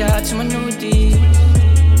change out to my new D.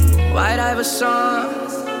 White Iverson.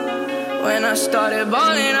 When I started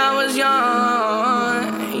ballin', I was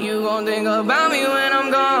young. You gon' think about me when I'm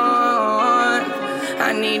gone.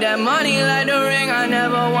 I need that money like the ring I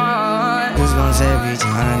never won. Goosebumps every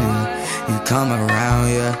time you come around,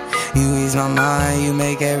 yeah. You ease my mind, you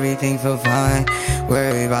make everything feel fine.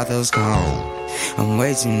 Worry about those calls. I'm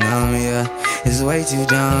way too numb, yeah. It's way too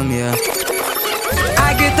dumb, yeah.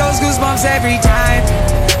 I get those goosebumps every time.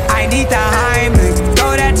 I need the Heimlich,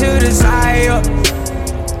 throw that to the side, yeah.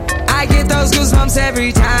 I get those goosebumps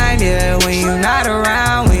every time, yeah. When you're not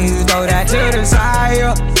around, when you throw that to the side,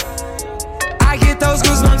 yeah. I get those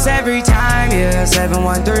goosebumps every time, yeah.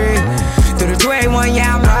 713 through the 281,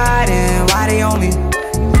 yeah, I'm riding. Why they on me?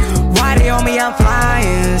 Why they on me? I'm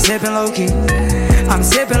flying, sipping low key. I'm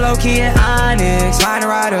sipping low key at Onyx, find a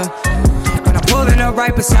rider. When I'm pulling up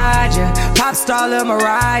right beside you, pop star Lil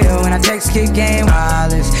Mariah. When I text kick game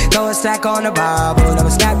wireless, throw a stack on the Bible. Never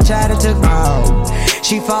Snapchat or took out.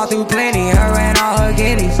 She fall through plenty, her and all her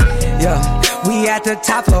guineas. Yeah, we at the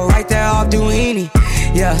top floor, right there off Duini.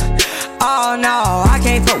 Yeah. Oh no, I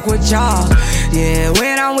can't fuck with y'all. Yeah,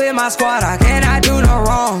 when I'm with my squad, I cannot do no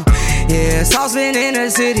wrong. Yeah, saucin' in the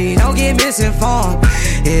city, don't get misinformed.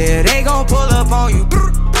 Yeah, they gon' pull up on you.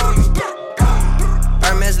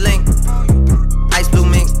 Hermes link, ice blue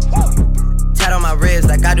mink. Tat on my ribs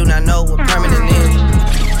like I do not know what permanent is.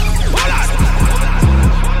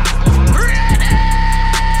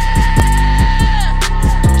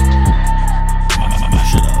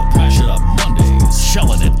 Mash it up Mondays,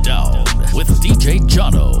 shelling it down with DJ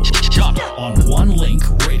Jono. On One Link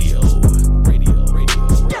Radio.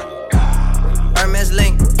 Hermes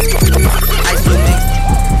link, ice blue mink.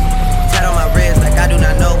 Tat on my ribs like I do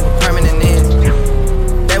not know what permanent is.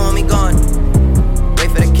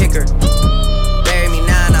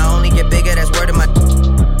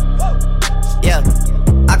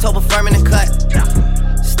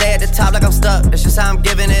 up, that's just how I'm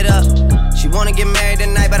giving it up. She wanna get married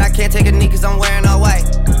tonight, but I can't take a knee cause I'm wearing all white.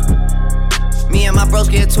 Me and my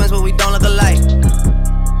broski are twins, but we don't look alike.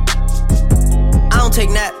 I don't take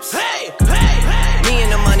naps. Hey, hey, hey. Me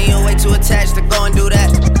and the money are way too attached to go and do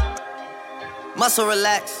that. Muscle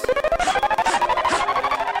relax.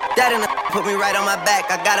 That in the put me right on my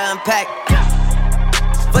back, I gotta unpack.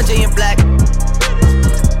 Virginia black.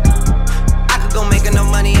 I could go make enough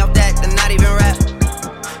money off that to not even rap.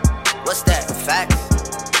 What's that? Facts.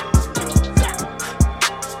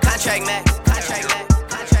 Contract max. Contract max.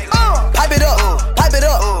 Pipe it up. Pipe it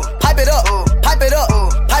up. Pipe it up. Pipe it up.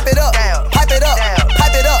 Pipe it up. Pipe it up.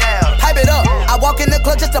 Pipe it up. Pipe it up. I walk in the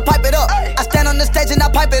club just to pipe it up. I stand on the stage and I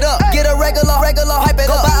pipe it up. Get a regular, pipe it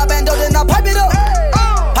up. Go buy a bando, then I pipe it up.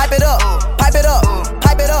 Pipe it up. Pipe it up.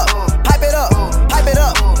 Pipe it up. Pipe it up. Pipe it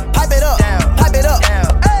up. Pipe it up. Pipe it up.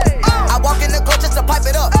 I walk in the club just to pipe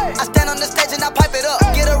it up. I stand on the stage and I pipe it up.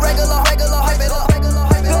 Get a regular, pipe it up.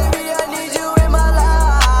 Baby, I need you in my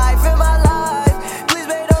life, in my life. Please,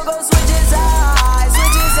 babe, don't go switch his eyes,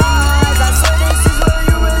 switch his eyes. I swear this is where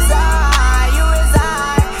you reside, you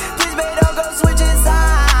reside. Please, babe, don't go switch his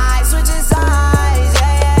eyes, switch his eyes.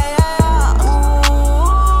 Yeah, yeah, yeah. Ooh,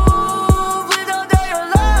 please don't throw your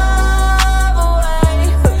love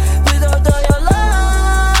away. Please don't throw your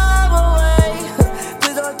love away.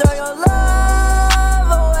 Please don't throw your love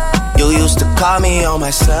away. You used to call me on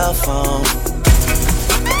my cell phone.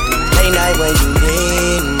 Late night when you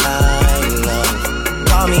need my love.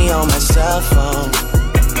 Call me on my cell phone.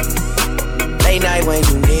 Late night when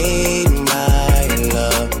you need my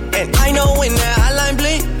love. And I know when that hotline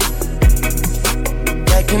blink,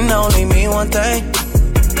 that can only mean one thing.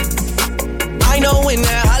 I know when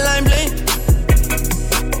that hotline blink,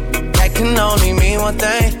 that can only mean one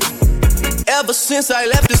thing. Ever since I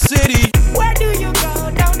left the city, where do you go?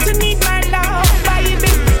 Don't you need my love, baby?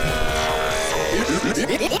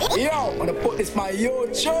 Yo, I'm gonna put this my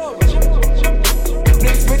YouTube.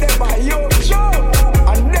 This be them my YouTube.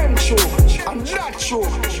 And them true. And that true.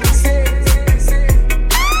 See?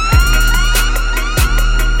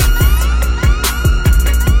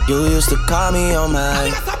 you used to call me on my.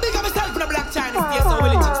 Yes, I big up myself in the black Chinese space, so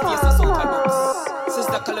Willie Chicks space, so soca books.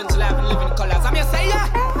 Sister Colonel live and live in colors. I'm here say yeah.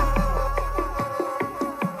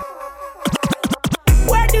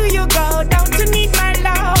 Where do you go? Don't you need my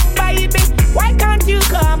love, baby? Why can't you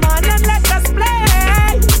come on and let us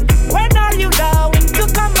play? When are you going to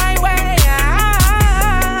come my way?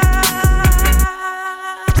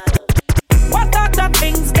 What other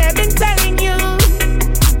things they've been telling you?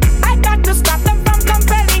 I got to stop them from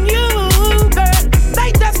compelling you, girl.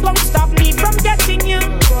 They just won't stop me from getting you.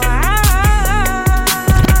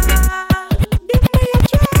 Give me a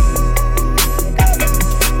try.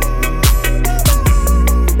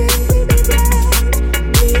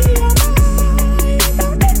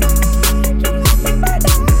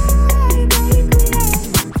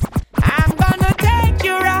 I'm gonna take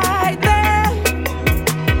you right there,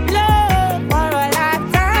 love for a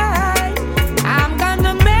lifetime. I'm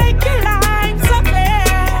gonna make your line so clear,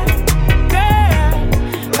 girl.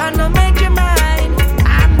 Gonna make you mine.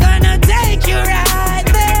 I'm gonna take you right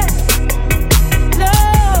there,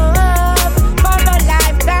 love for a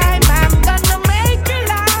lifetime. I'm gonna make your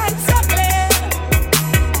line so clear.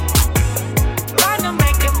 Gonna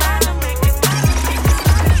make you mine.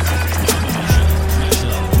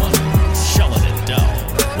 Shelling it down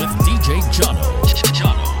with DJ Jono.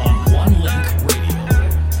 Jono on One Link Radio.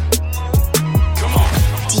 Come on.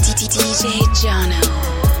 DJ Jono.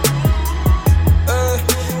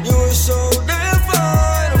 You were so damn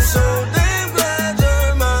fine, I'm so damn glad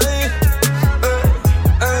you're mine.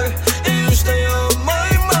 And you stay on my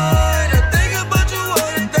mind, I think about you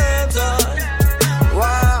all the damn time.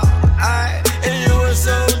 Wow, and you were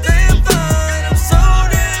so damn fine, I'm so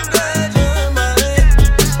damn glad you're mine.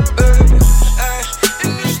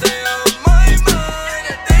 And you stay on my mind,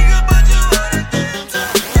 I think about you all the damn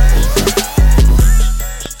time.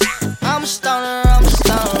 I'm stunner, I'm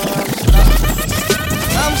stunner,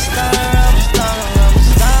 I'm stunner.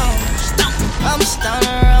 I'm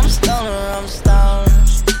stunner, I'm stunner, I'm stunner.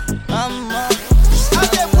 I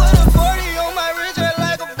just put a 40 on my wrist just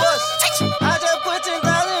like a bus. I just put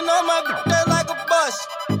 10,000 on my just like a bus.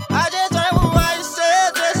 I just turned what I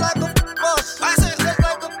said just like a bus. I said just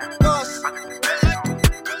like a bus.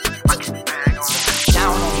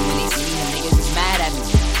 Down on me when they see me, them niggas is mad at me.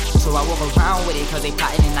 So I walk around with it cause they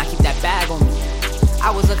plotting and I keep that bag on me. I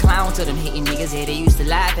was a clown to them hating niggas, yeah, they used to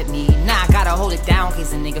laugh at me. Now I gotta hold it down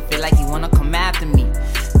cause a nigga feel like he wanna come after me.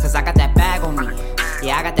 Cause I got that bag on me,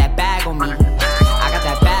 yeah, I got that bag on me. I got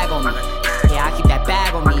that bag on me, yeah, I keep that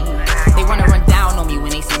bag on me. They wanna run down on me when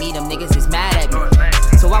they see me, them niggas is mad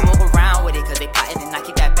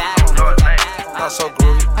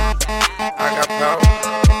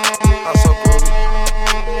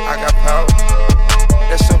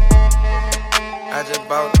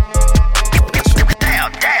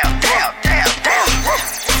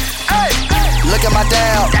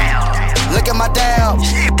dab. Look at my dab.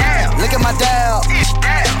 Look at my dab.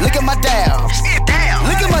 Look at my dab.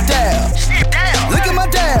 Look at my dab. Look at my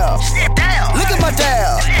dab. Look at my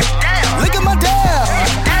dab. Look at my dab.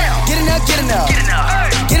 Get in there, get in there.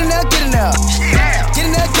 Get in there, get in there. Get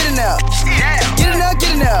in there, get in there. Get in there,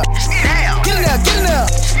 get in there. Get in there, get in there.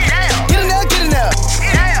 Get in there, get in there.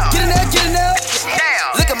 Get in there, get in there.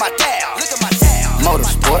 Look at my dab. Look at my dab.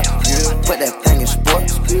 Motorsport, put that thing in sport.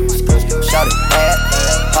 Shout it bad,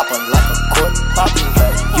 poppin' like a court.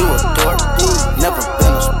 You a dork, never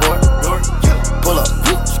been a sport. Pull up,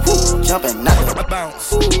 jumpin' out the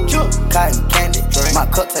bounce. Cotton candy, my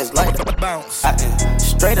cup tastes like the bounce.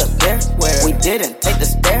 Straight up there, we didn't take the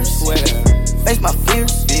stairs. Face my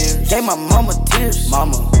fears, gave my mama tears.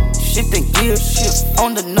 Shifting gears,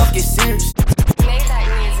 on the knock get serious.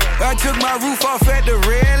 I took my roof off at the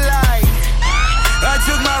red light. I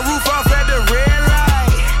took my roof off at the red light.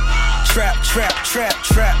 Trap, trap, trap,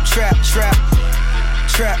 trap, trap, trap.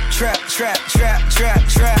 Trap, trap, trap, trap, trap,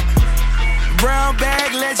 trap. Brown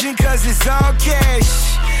bag legend cause it's all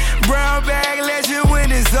cash. Brown bag legend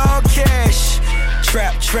when it's all cash.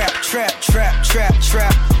 Trap, trap, trap, trap, trap,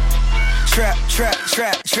 trap. Trap, trap,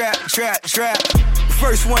 trap, trap, trap, trap.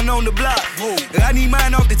 First one on the block. I need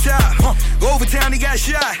mine off the top. Over town he got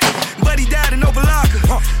shot, but he died in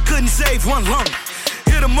Opa-locka. Couldn't save one lump.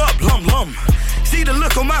 Hit him up, lum. See the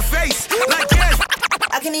look on my face, like cash.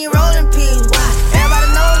 I can even roll in peace.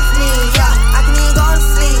 Everybody knows me, yeah. I can even go to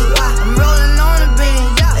sleep. I'm rolling on the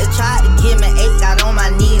beam. They tried to give me 8, got on my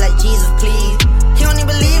knee like Jesus, please. He don't even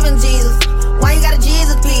believe in Jesus. Why you got a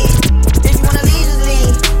Jesus, please? If you wanna leave, just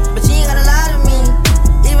leave. But you ain't gotta lie to me.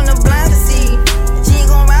 Even the blind can see that you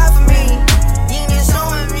ain't gon' ride for me. You ain't even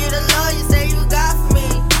showing me the love you say you got for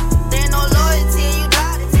me. There ain't no loyalty, you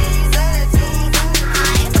got it till you say that to me.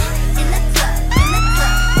 I'm in the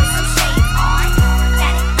club with some shades on.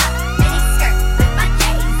 Tatted up, mini skirt with my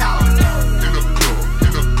J's on.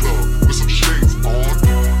 In the club with some shades on.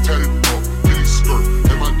 Tatted up, mini skirt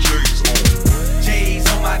and my J's on. J's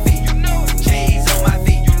on my feet, J's on my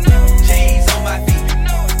feet, J's on my feet.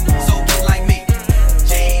 So get like me.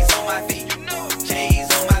 J's on my feet, J's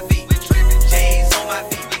on my feet, J's on my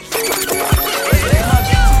feet.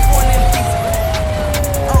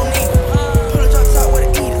 Pull a drop top with a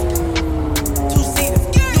eater. 2-seater.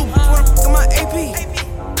 New on my AP.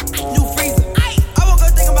 New freezer. I woke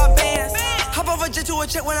up thinking about bands. Hop over jet to a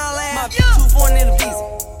check when I land. My 2 foreign in the visa.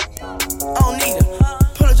 I don't need her.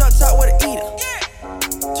 Pull a drop top with a eater.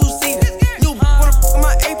 2-seater. New on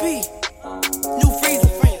my AP. New freezer.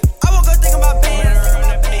 I woke up thinking about bands.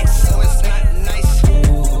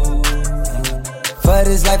 For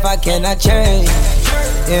this life I cannot change.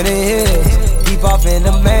 In the hills, deep off in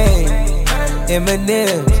the main.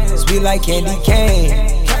 Eminem, sweet like candy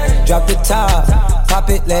cane. Drop the top, pop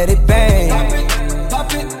it, let it bang.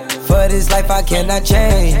 For this life I cannot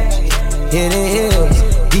change. In the hills,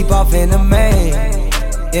 deep off in the main.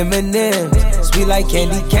 Eminem, sweet like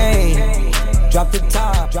candy cane. Drop the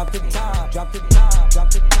top, drop the top, drop the top, drop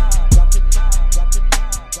the top, drop the top, drop the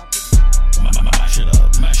top.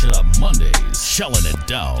 Mash it up Mondays, shelling it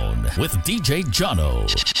down with DJ Jono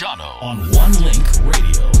on One Link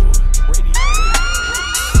Radio.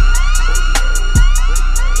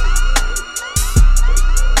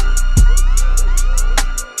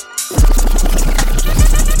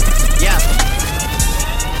 Yeah,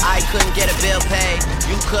 I couldn't get a bill paid.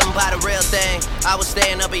 You couldn't buy the real thing. I was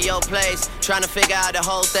staying up at your place, trying to figure out the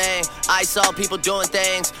whole thing. I saw people doing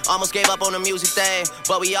things, almost gave up on the music thing.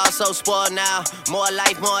 But we all so spoiled now, more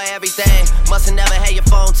life, more everything. Must've never had your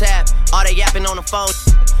phone tapped, all they yapping on the phone.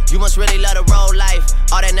 You must really love the road life,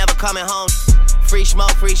 all that never coming home. Free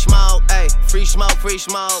smoke, ayy. Free smoke,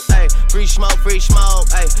 ayy. Free smoke,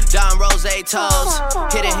 ayy. Don Rose toes,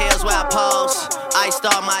 hitting hills where I pose. I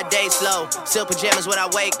start my day slow, silk pajamas when I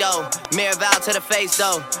wake though. Mirror vow to the face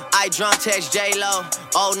though. I drunk text J-Lo,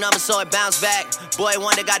 old number so it bounce back. Boy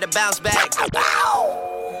wonder got to bounce back.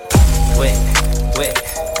 Wet, wet,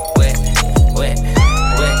 wet, wet,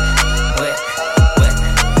 wet, wet, wet,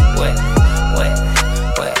 wet, wet,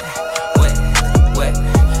 wet, wet, wet,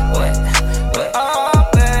 wet, wet. Oh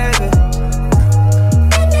baby,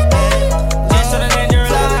 just tryna change your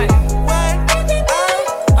life.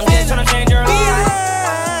 I'm just tryna change your life.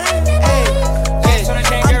 Just tryna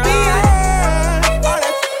change your life.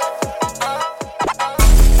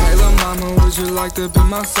 Hey lil' mama, would you like to be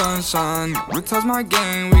my sunshine? We touch my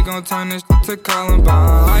game, we gon' turn this to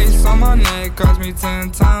Columbine. Ice on my neck cost me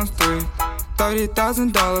 10 times 3.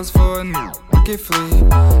 $30,000 for a new make it flee.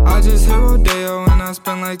 I just hit Rodeo and I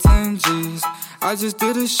spent like 10 G's. I just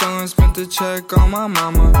did a show and spent the check on my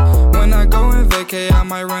mama. When I go and vacay, I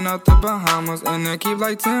might run out the Bahamas. And I keep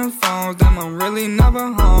like 10 phones, damn, I'm really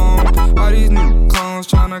never home. All these new clones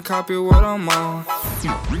tryna copy what I'm on.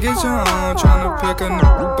 Get your own, tryna pick a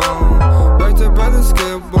new bone. Right to Brother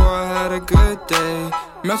Skip, boy, I had a good day.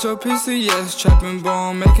 Metro PCS, trapping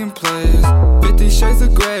bone, making plays. 50 shades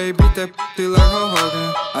of gray, beat that p***y like Hulk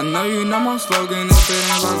Hogan. I know you know my slogan, if it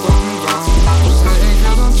ain't like what I'm gone. Hating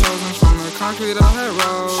cause I'm chosen from the concrete I had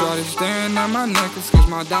rolled. Shorty staring at my necklace cause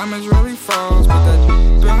my diamonds really froze. Put that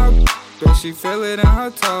in her bet she feel it in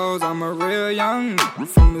her toes. I'm a real young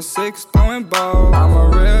from the 6 throwing balls. I'm a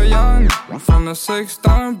real young from the 6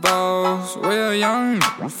 throwing balls. Real young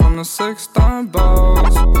from the 6 throwing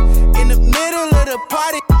balls. In the middle of the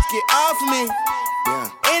party, get off me.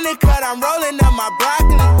 In the cut, I'm rolling up my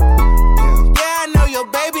broccoli. Yeah, I know your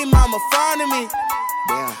baby mama fond of me.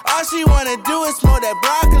 All she wanna do is smoke that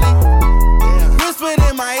broccoli. Whispered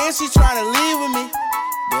in my ear, she tryna leave with me.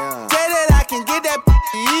 Say that I can get that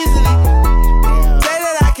easily. Say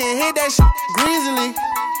that I can hit that shit greasily.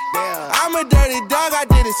 I'm a dirty dog, I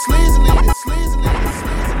did it sleazily.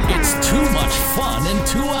 It's too much fun in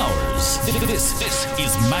 2 hours. This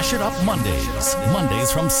is Mash It Up Mondays.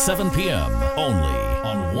 Mondays from 7 p.m. Only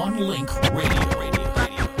on One Link Radio.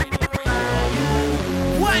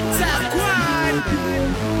 What's up, Quan?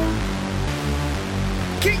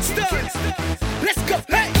 Kingston, let's go.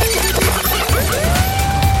 Hey.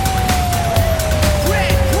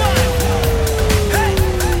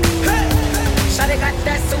 Shawty got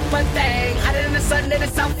that super thing, hotter than the sun in the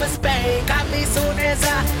south of Spain. Got me soon as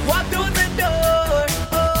I walk through the door.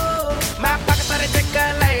 Oh, my pockets started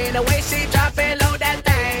tickling, the way she drop it low that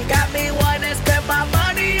thing. Got me wanna spend my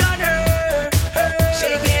money on her. She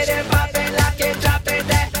get it poppin', lockin', droppin'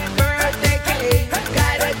 that birthday cake.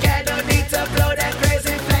 Got a candle, need to blow that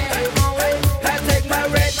crazy flame. I take my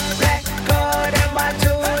red, black, gold and my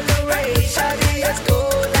jewelry. Shawty is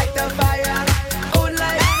cool like the fire, cool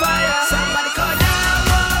like fire. Somebody call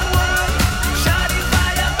 911. Shawty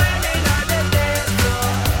fire burning on the dance floor.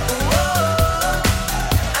 Whoa,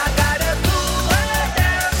 I gotta cool her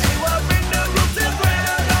down. She will bring the roof to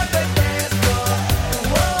ground on the dance floor.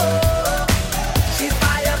 Whoa, she's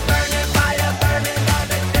fire burning on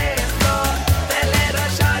the dance floor. That little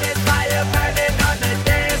shawty's fire burning on the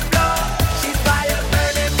dance floor. She's fire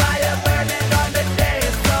burning on the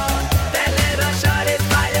dance floor. That little shawty's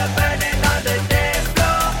fire burning on the dance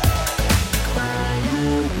floor.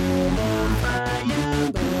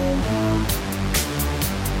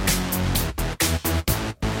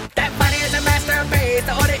 That body is a masterpiece.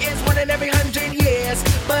 The order is one in every 100 years.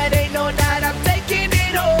 But ain't no doubt I'm taking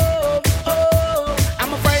it home. Oh,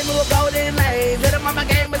 I'm afraid of a golden lane. Little mama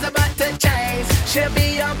game is about to change. She'll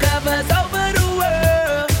be on covers over the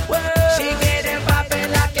world. She getting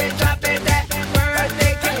poppin', lockin', droppin' that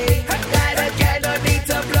birthday cake. Got a candle, need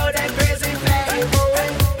to blow that crazy flame.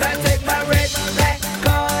 I take my red, black,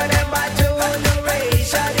 gold and my jewelry.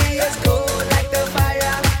 Shawty is cool like the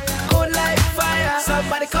fire, cool like fire.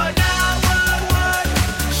 Somebody call 911.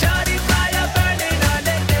 Shawty fire burning on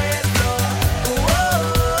the dance floor.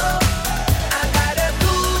 Whoa, I gotta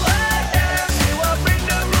cool her down. She will bring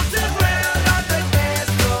the roof to ground on the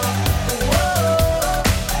dance floor. Whoa,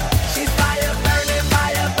 she's fire burning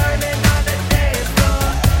on the dance floor.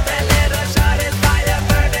 That little shawty's fire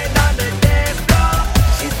burning on the dance floor.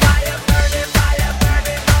 She's fire burning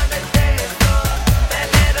on the dance floor. That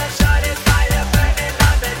little shawty's fire burning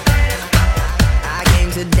on the dance floor. I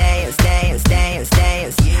came to dance, dance, dance,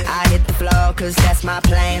 dance. I hit the floor cause that's my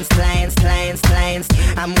plans, plans, plans, plans.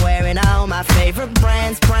 I'm wearing all my favorite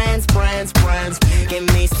brands, brands, brands, brands. Give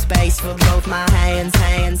me some space for both my hands,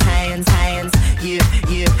 hands, hands, hands. You,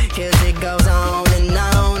 cause it goes on and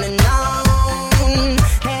on and on.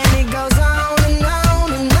 And it goes on and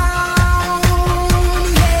on and on.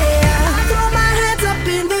 Yeah, I throw my hands up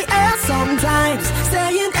in the air sometimes,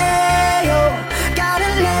 saying, ayo, gotta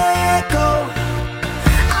let go.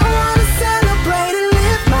 I wanna celebrate and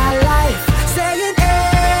live my life, saying,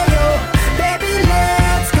 ayo, baby,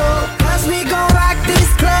 let's go. 'Cause we gon' rock this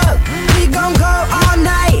club, we gon' go all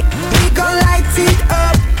night. We gon' light it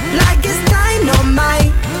up like it's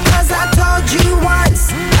dynamite. 'Cause I told you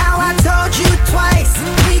once, now I told you twice.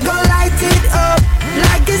 We gon' light it up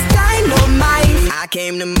like it's dynamite. I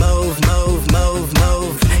came to move, move, move,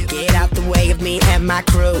 move. Get out the way of me and my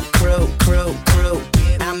crew, crew, crew, crew.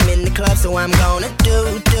 I'm in the club, so I'm gonna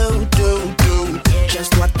do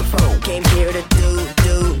just what the folk came here to do.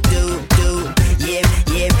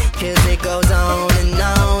 Yeah, 'cause it goes on and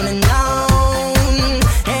on and on.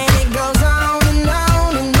 And it goes on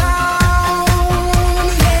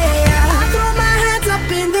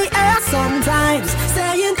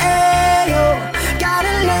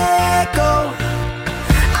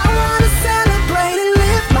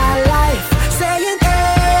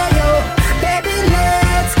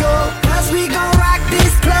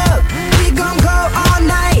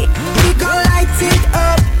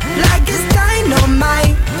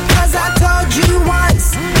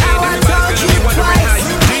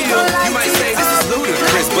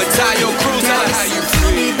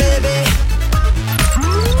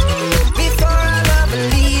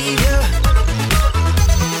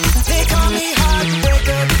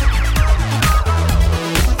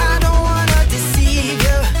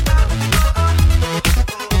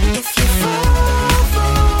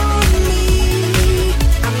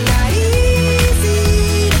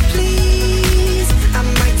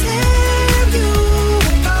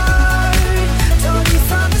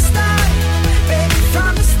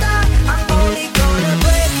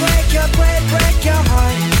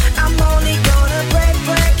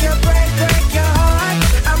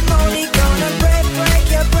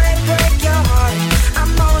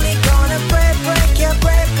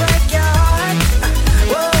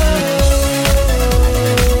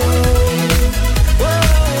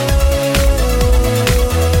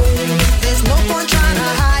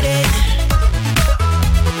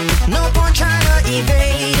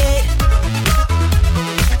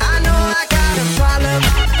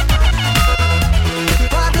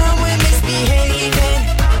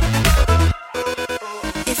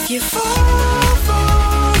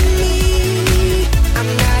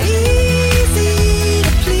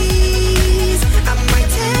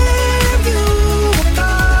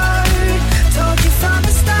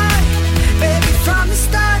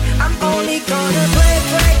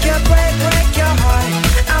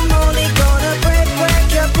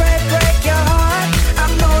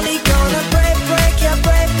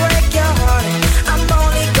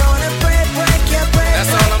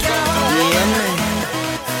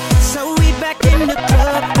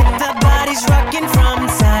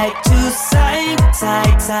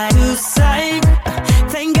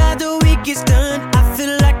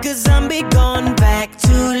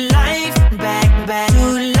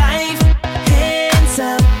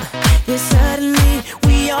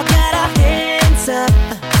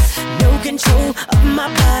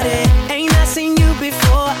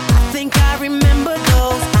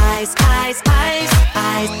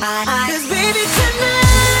 'Cause baby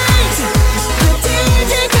tonight, the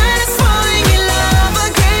DJ got us falling in love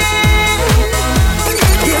again.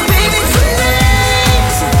 Yeah, baby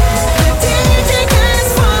tonight, the DJ got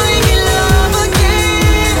us falling in love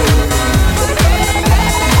again.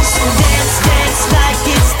 So dance, dance like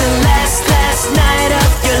it's the last night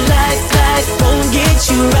of your life. Life won't get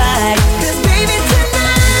you right. 'Cause baby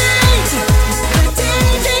tonight, the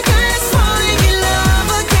DJ got us falling in love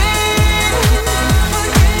again.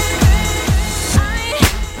 I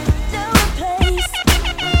know a place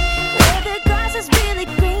where the grass is really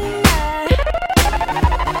greener,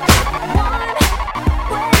 warm,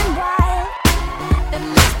 wet and wild. There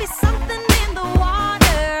must be something in the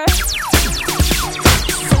water,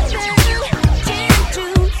 something gin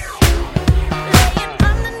juice, laying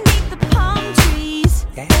underneath the palm trees.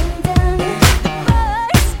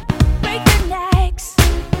 Birds break their necks,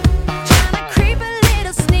 trying to creep a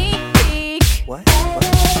little sneak peek.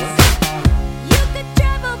 You could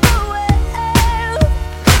travel the world,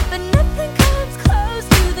 but nothing comes close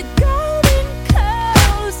to the Golden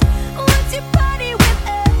Coast. Once you party with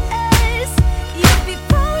us, you'll be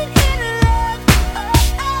falling in love.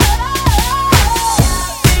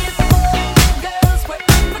 Girls were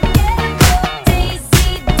unforgettable. Daisy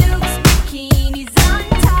Dukes, bikinis on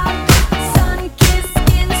top, sun-kissed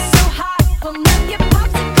skin so hot, pulling up your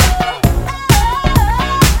popsicle.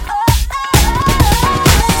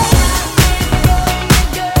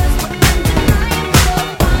 Girls were undeniable.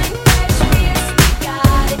 Fine, fresh, fierce, we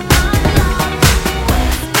got it on lock.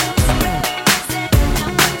 West Coast represent, now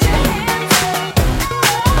put your hands up.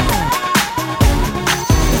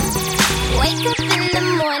 Wake up in the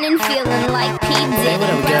morning feeling like P. Diddy.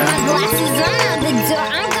 Grab my glasses, I'm out the door.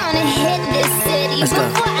 I'm gonna hit this city. Let's go.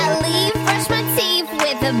 Before I leave, brush my teeth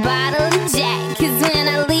with a bottle of Jack. 'Cause when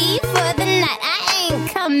I leave for the night, I ain't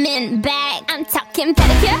coming back. I'm talking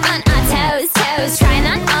pedicure on our toes, toes. Trying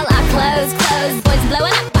on all our clothes, clothes. Boys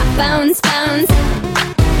blowing up our phones, phones.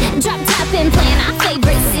 Drop top and playing our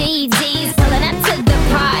favorite CDs. Pulling up to the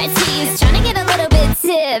parties, trying to get a little bit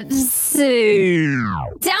tipsy.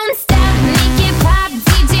 Don't stop, make it pop.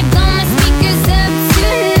 DJ, blow my speakers up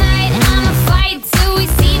tonight. I'ma fight till we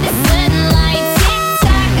see the sunlight. Tick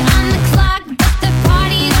tock on the clock, but the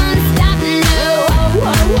party don't stop. No.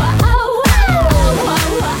 Don't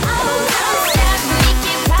stop, make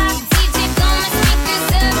it pop. DJ, blow my speakers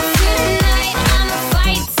up tonight. I'ma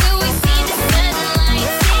fight till we see the sunlight.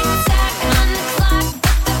 Tick tock on the clock,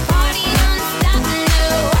 but the party don't stop.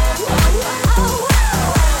 No.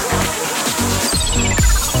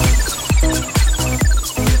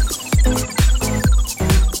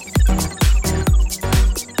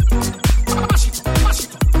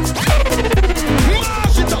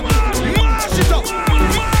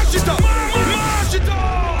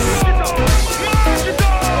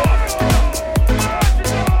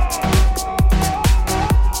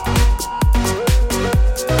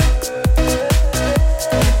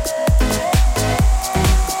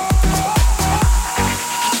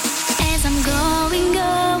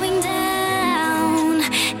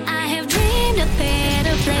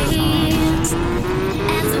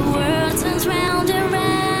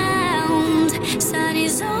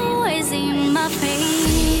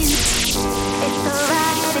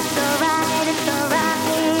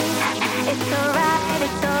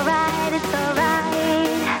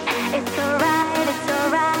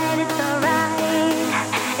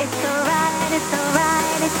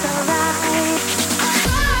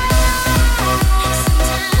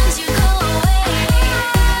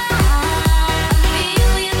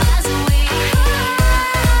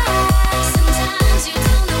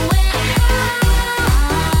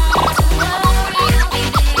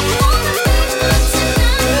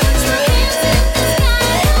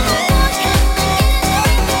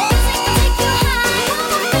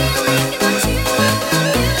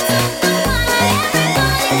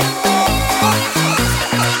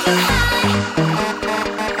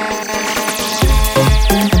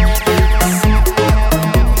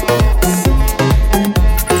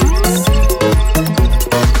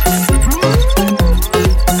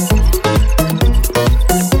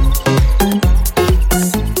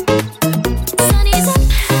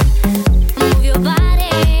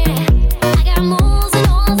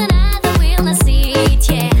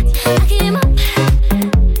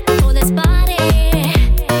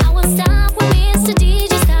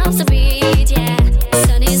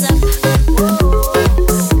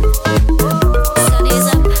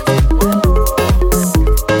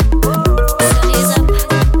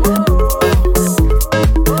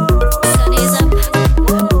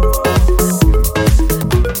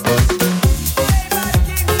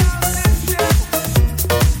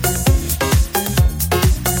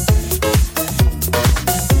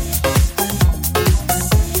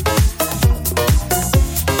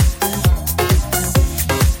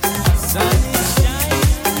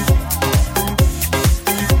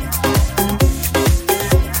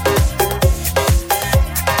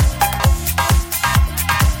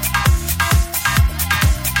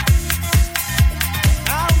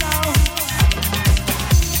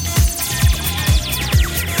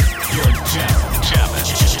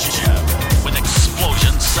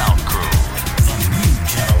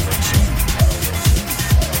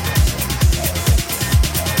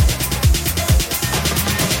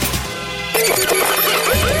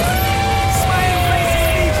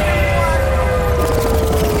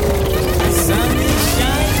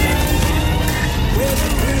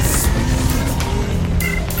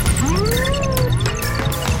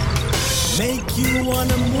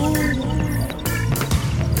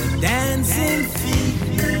 dancing feet.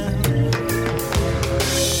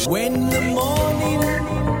 When the morning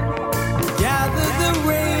gather the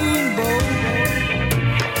rainbow,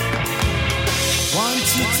 want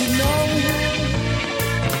you to know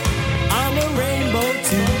I'm a rainbow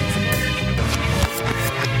too.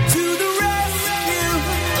 To the rescue,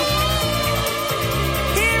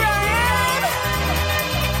 here I am.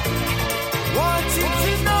 Want you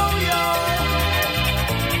to know y'all.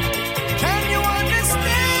 Can you understand?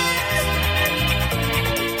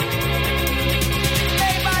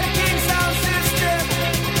 Made by the King Sound System.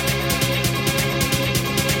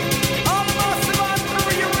 All the boss of our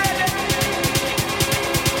crew, you ready?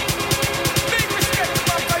 Big respect to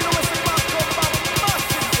my fellow West Bank,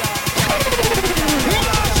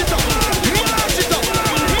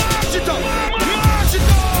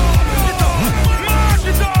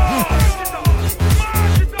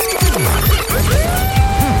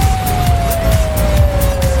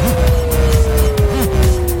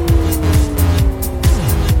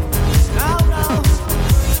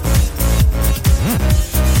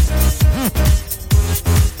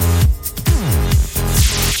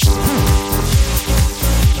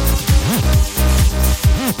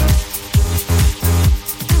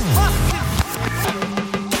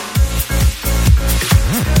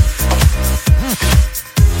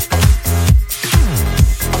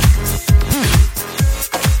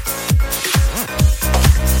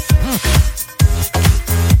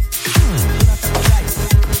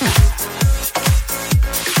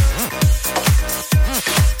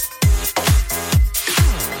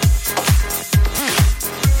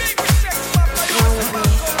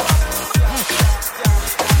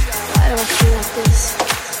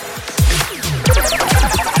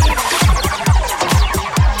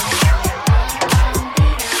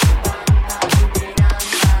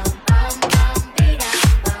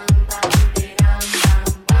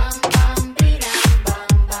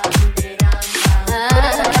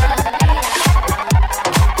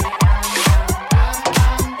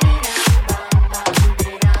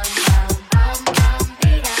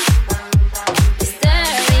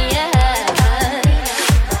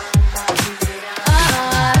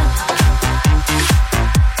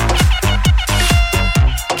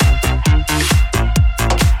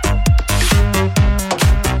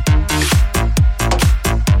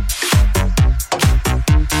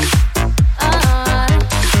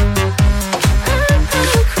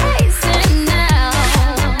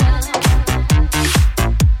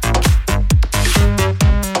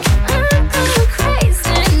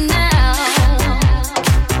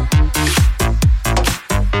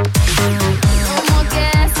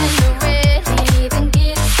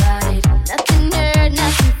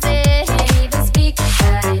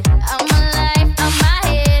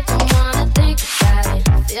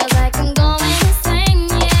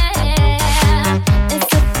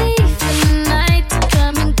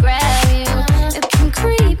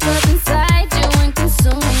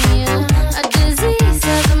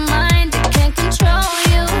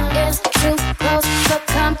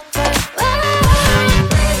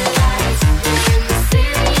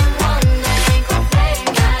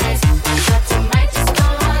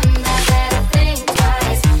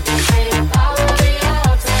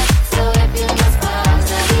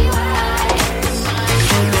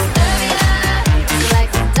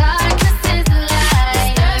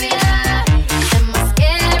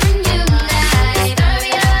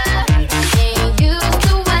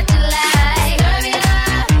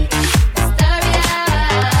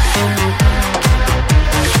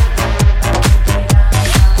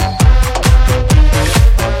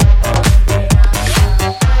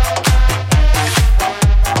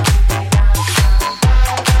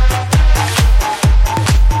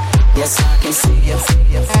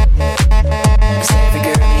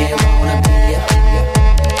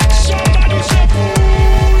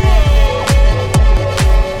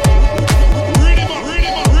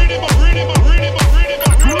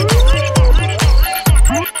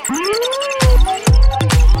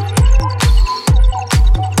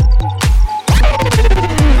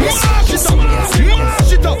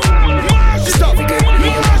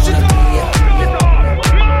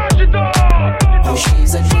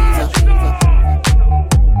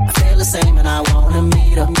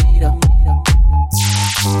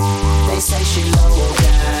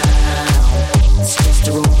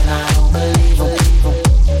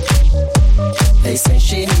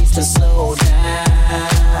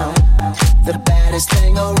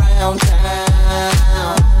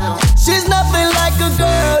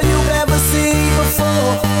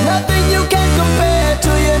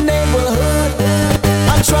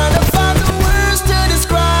 trying to find the words to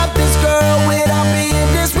describe this girl without being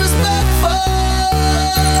disrespectful.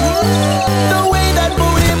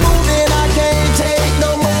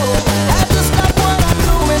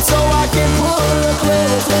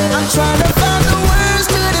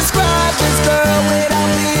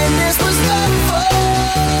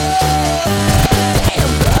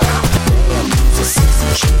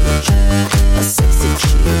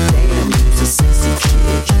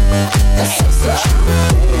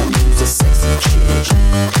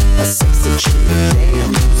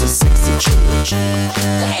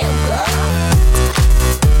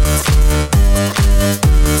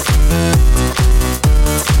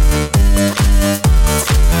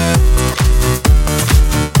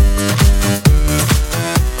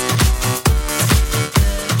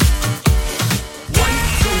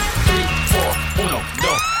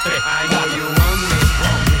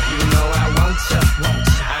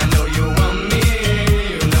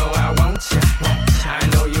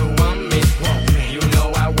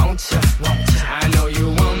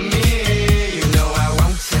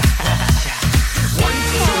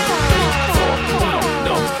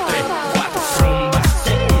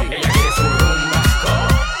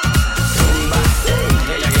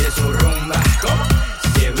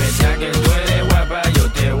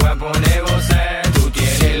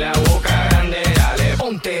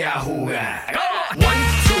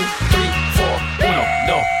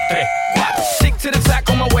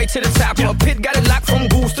 Pitt got it locked from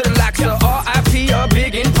goose to the lobster. R.I.P. a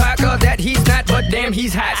big impacker that he's not, but damn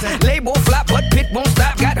he's hot. Label flop, but Pitt won't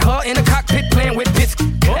stop. Got her in the cockpit playing with bits.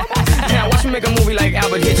 Now watch me make a movie like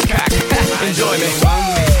Albert Hitchcock. Enjoy me.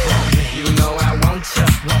 You know I want ya.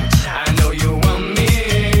 I know you want me.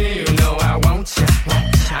 You know I want ya.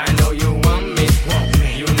 I know you want me.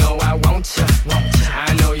 You know I want ya.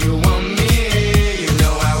 I know you want me. You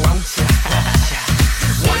know I want ya.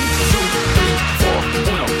 1, 2, 3, 4.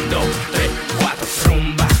 1, 2, 3, 4.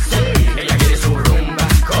 Rumba. Ella quiere su rumba.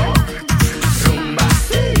 Rumba.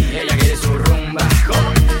 Ella quiere su rumba.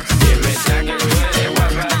 Si es verdad que tú eres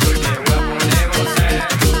guapa, tú te voy a poner gozar.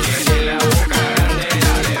 Tú tienes la boca grande,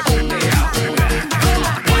 dale, ponte a jugar.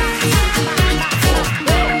 1,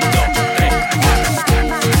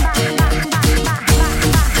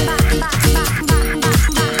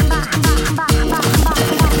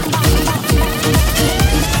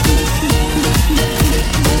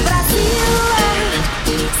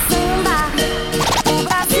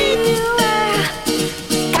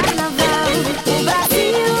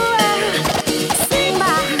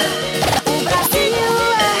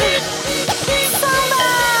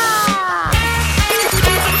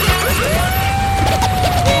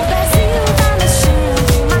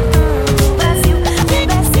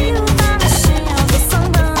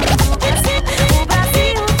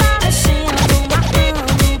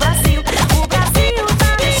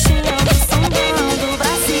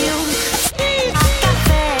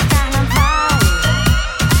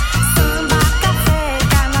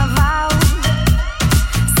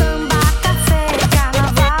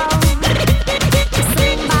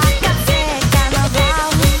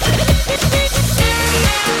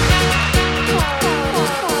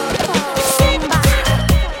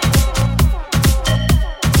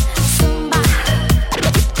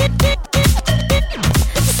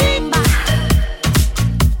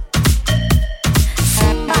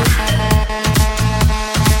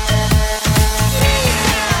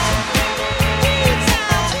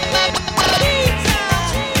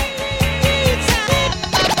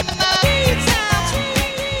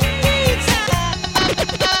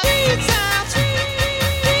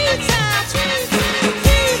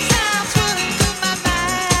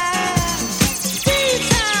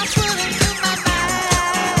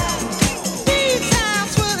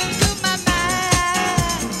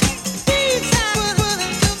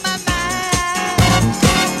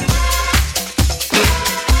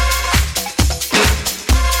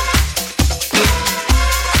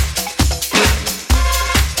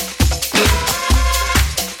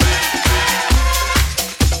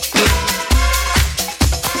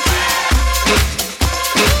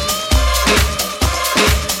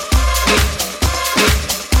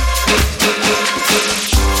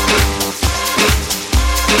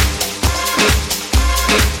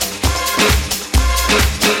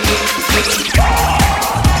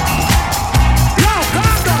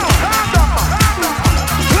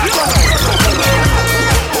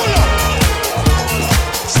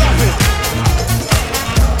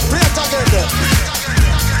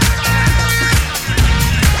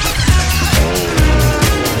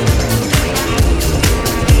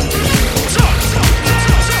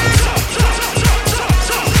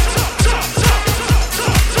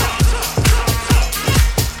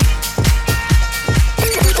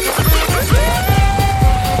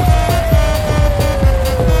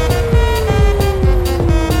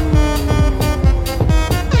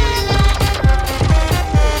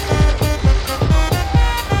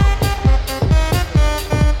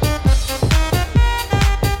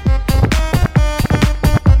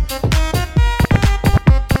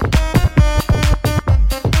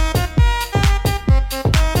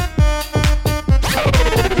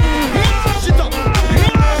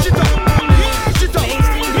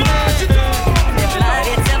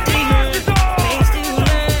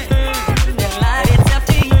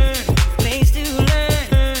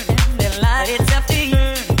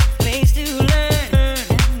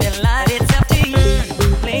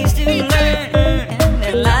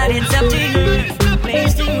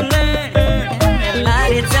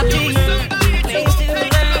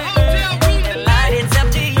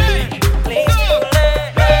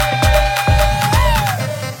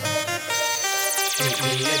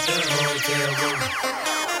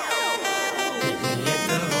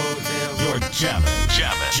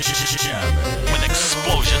 Jamming with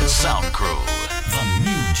Explosion Sound Crew, the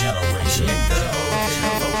new generation.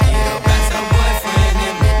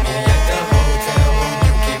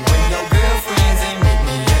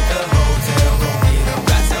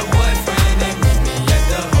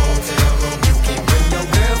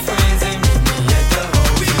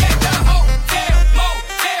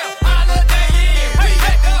 Holiday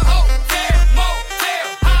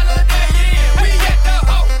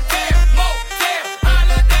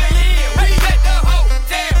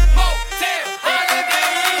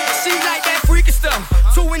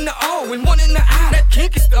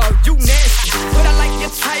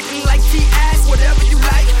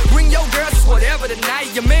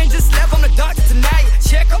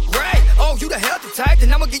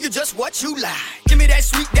what you like. Give me that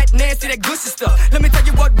sweet, that nasty, that good stuff. Let me tell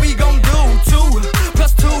you what we gon' do. 2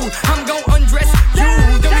 plus 2, I'm gon' undress you.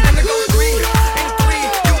 Then we gonna go 3 and 3,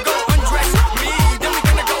 you gon' undress me. Then we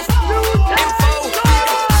gonna go 4 and 4.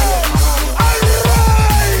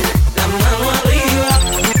 La mano arriba,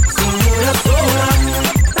 cintura sola,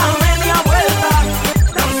 da media vuelta,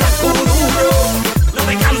 danza duro, no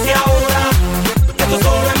te canses ahora, que esto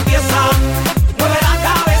solo empieza. Mueve la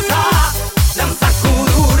cabeza, danza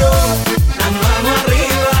duro, la mano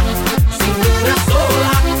arriba, cintura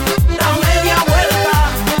sola, da media vuelta,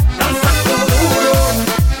 danza duro,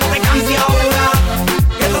 no te canses ahora,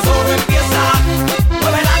 que esto solo empieza.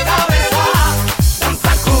 Mueve la cabeza,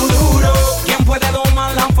 danza duro. ¿Quién puede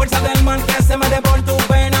domar la fuerza del mar que se mete por tu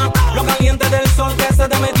pena? Lo caliente del sol que se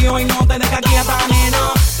te metió y no te deja quieta,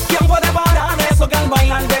 nena. ¿Quién puede parar eso que al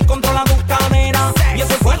bailar descontrola tus caderas? Y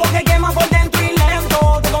ese fuego que quema por dentro y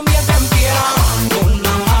lento te convierte en piedra. Con la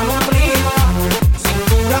mano arriba,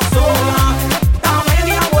 cintura sola, da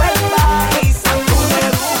media vuelta y sacude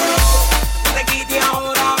duro. No te quites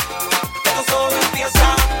ahora, que esto solo empieza.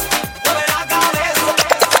 Mueve la cabeza.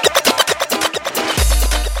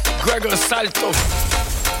 Gregor Salto,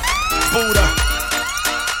 Pura,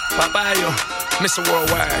 Papayo, Mr.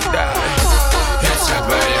 Worldwide, dale. Echa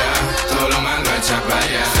pa' allá, todo lo malo echa pa'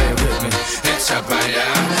 allá. Echa pa' allá,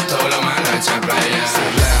 todo lo malo echa pa' allá.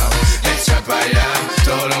 Echa pa' allá,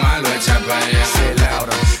 todo lo malo echa pa' allá.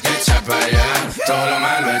 Echa pa' allá, todo lo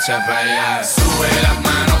malo echa pa' allá. Sube las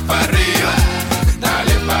manos pa' arriba,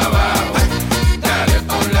 dale pa' abajo, dale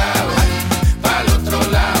pa' un lado, pa' el otro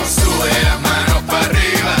lado. Sube las manos pa'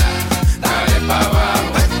 arriba, dale pa'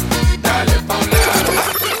 abajo, dale pa' un lado,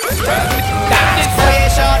 pa' el otro lado. Oye,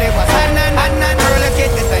 shorty, what's happening? Girl, let's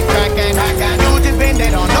get this thing crackin'. You just bend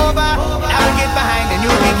it on over. I'll get behind and you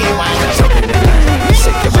can get wind up.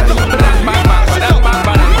 Shake your body,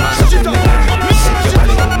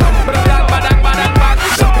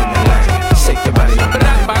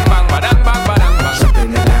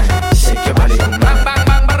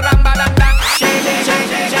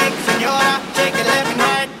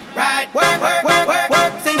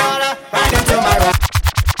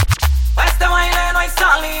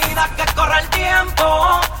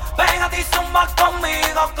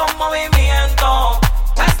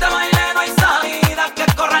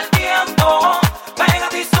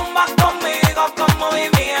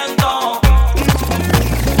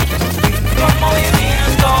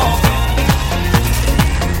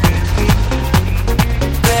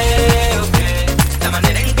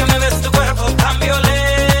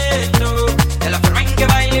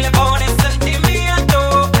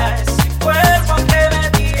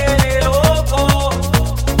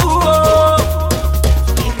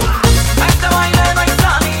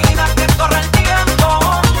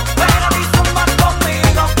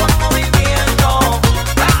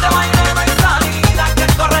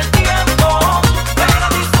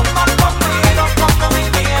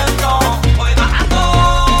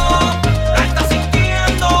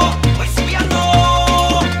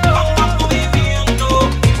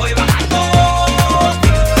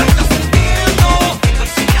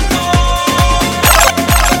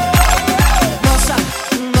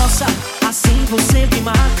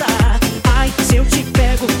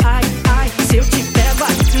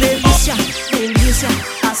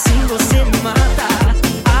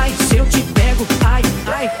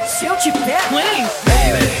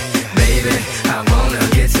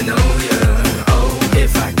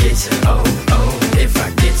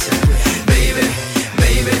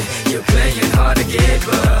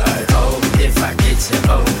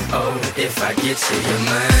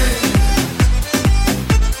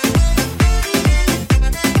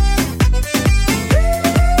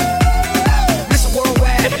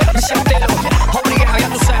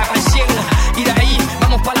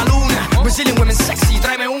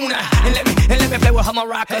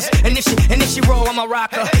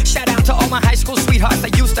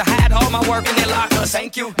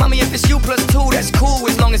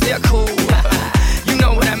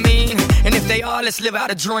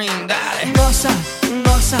 Dream, dale. Nossa,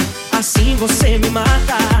 nossa, assim você me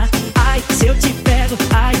mata. Ai, se eu te pego,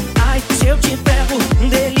 ai, ai, se eu te pego.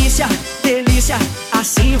 Delícia, delícia,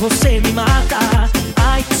 assim você me mata.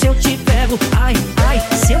 Ai, se eu te pego, ai, ai,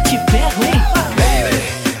 se eu te pego, hein? Baby,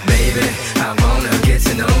 baby, I wanna get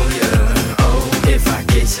to know you. Oh, if I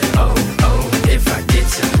get you, oh, oh, if I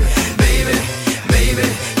get you. Baby, baby,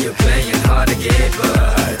 you're playing hard to get,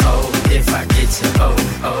 but oh, if I get you, oh,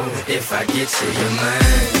 oh, if I get you, you're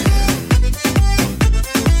mine.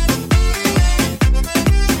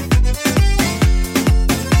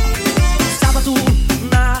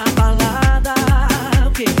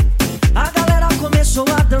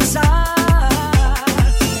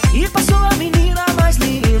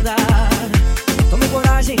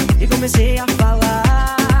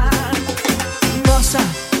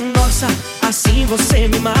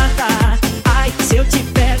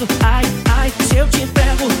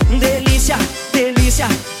 delícia,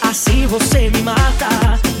 assim você me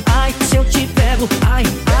mata. Ai, se eu te pego, ai,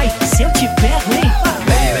 ai, se eu te pego, hein?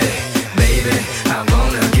 Baby, baby, I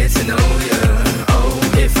wanna get to know you. Oh,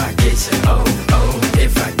 if I get you, oh, oh,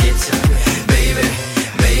 if I get you. Baby,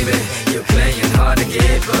 baby, you're playing hard to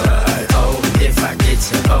get, but oh, if I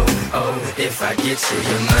get you, oh, oh, if I get you,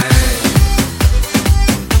 you're mine.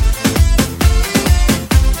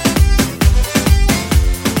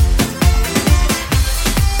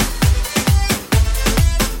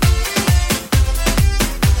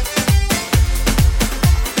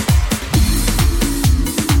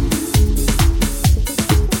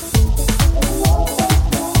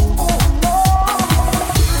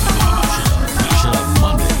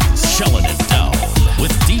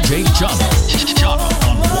 Jono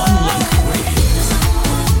on One Link Radio.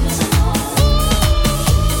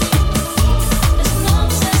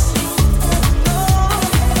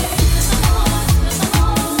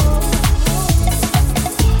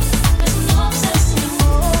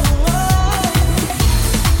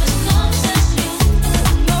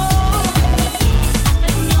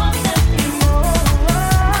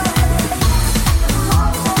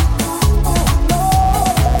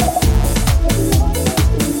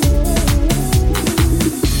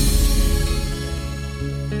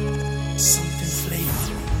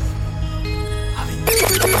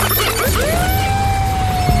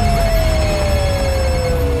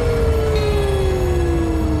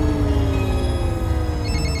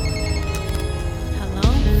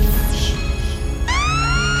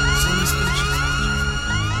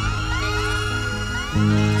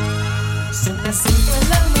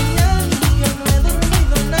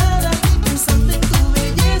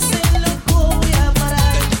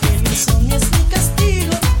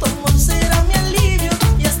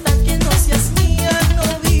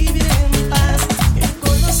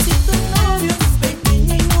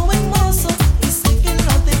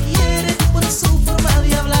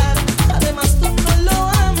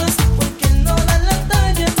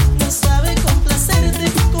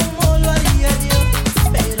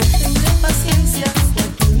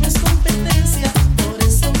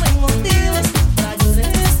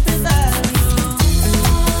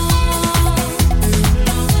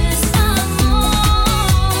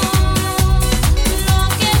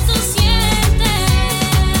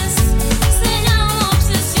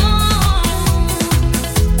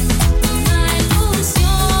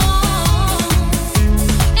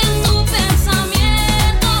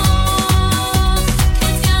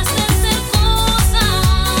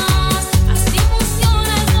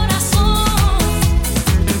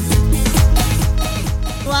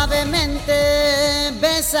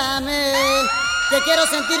 Que quiero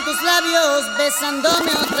sentir tus labios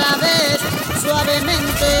besándome otra vez,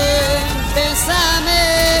 suavemente,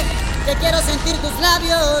 bésame. Que quiero sentir tus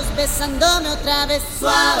labios besándome otra vez,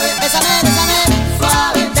 suave. Bésame, bésame,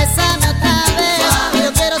 suave. Bésame otra vez, suave.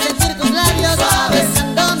 Yo quiero sentir tus labios suave,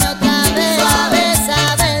 besándome otra vez, suave.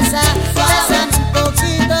 Besa, besa, bésame un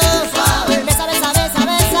poquito, suave. Besa, besa, besa,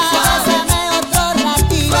 besa, bésame otro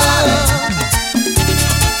ratito.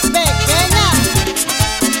 Pequeña,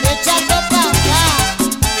 échate pa' acá.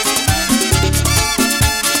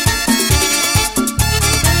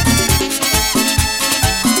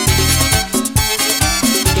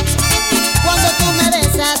 Cuando tú me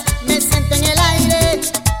besas, me siento en el aire.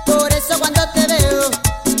 Por eso cuando te veo,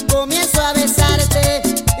 comienzo a besarte.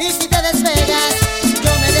 Y si te despegas,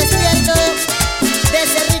 yo me despierto de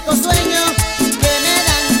ese rico sueño que me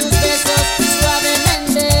dan tus besos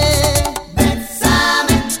suavemente.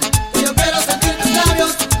 Bésame, yo quiero sentir tus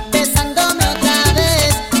labios besándome otra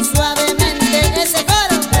vez, suavemente. Ese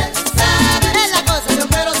coro, bésame, es la cosa. Yo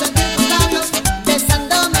quiero sentir tus labios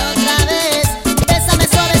besándome otra vez. Bésame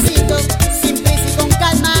suavecito, sin prisa y con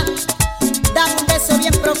calma. Dame un beso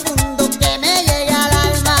bien profundo que me llega al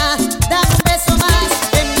alma. Dame un beso más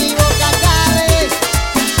que en mi boca cabe.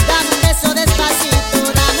 Dame un beso despacito,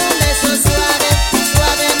 dame un beso suave,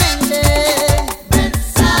 suavemente.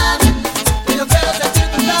 Bésame, que yo quiero sentir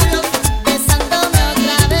tus labios besándome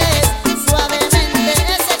otra vez, suavemente.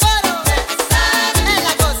 Ese coro, bésame, es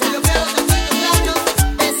la cosa. Yo quiero sentir tus labios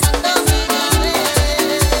besándome otra vez.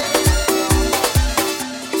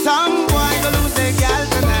 Some boy go lose their gal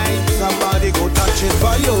tonight. Somebody go touch it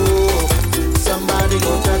for you. Somebody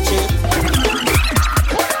go touch it.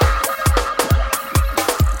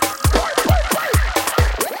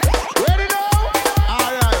 Ready now?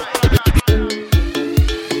 Alright.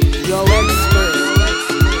 Yo, expert.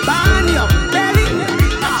 Burn your belly.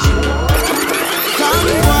 Some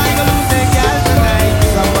boy go lose their gal tonight.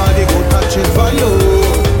 Somebody go touch it for you.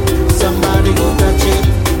 Somebody go touch it.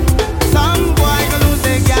 Some boy go lose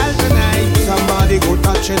their gal tonight. Somebody go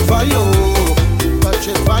it for you, touch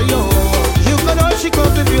it for you. You can hold she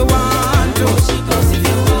close if you want to.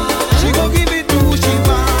 She gon' give it to who she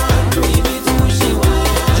want to.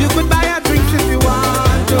 You could buy her drinks if you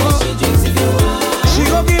want to. She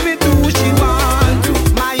gon' give it to who she want to.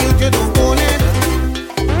 My youth, you don't own it.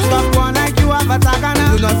 Stop one like you have a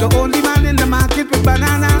tagana. You're not the only man in the market with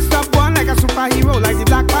banana. Stop one like a superhero, like the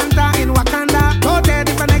Black Panther in Wakanda. Go there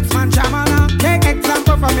if the next man shamana. Take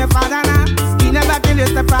example from your father now. He never kill your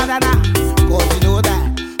stepfather now. Cause you know that.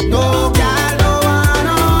 No girl, no one,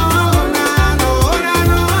 no, nah, no, nah,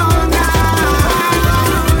 no, nah.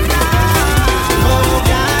 No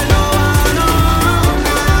girl, no one, no,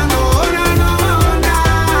 nah, no, nah, no, nah.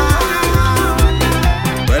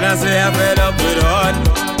 When I say I'm fed up with heart,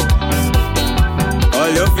 all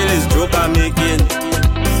you feel is joke I'm making.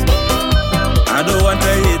 I don't want to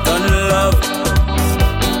hate on love,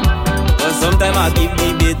 but sometimes I keep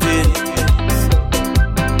debating.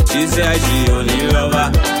 She say she only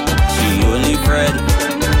lover, she only friend.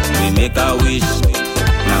 We make a wish,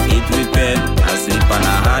 now eat with pen. I sleep and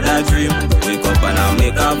I had a dream, wake up and I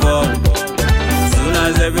make a vow. Soon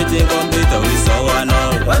as everything complete, we saw one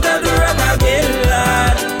all. What I do wrong again,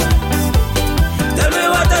 lad? Tell me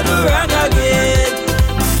what I do wrong again.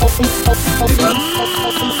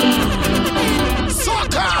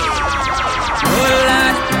 Soccer! Oh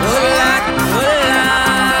lad, oh lad, oh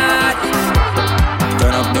lad.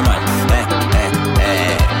 Turn up the mic,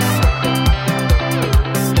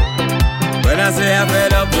 When I say I'm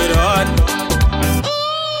fed up with heart,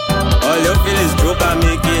 all you feel is joke I'm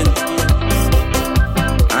making.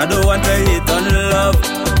 I don't want to hate on love,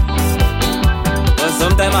 but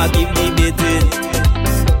sometimes I keep debating.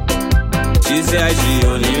 She say she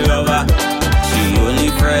only lover, she only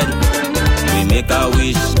friend. We make a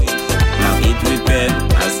wish, now eat with pen.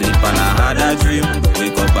 I sleep and I had a dream,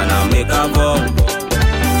 wake up and I make a vow.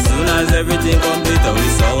 Soon as everything complete, we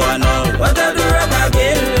saw one all. What I do wrong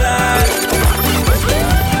again, lad?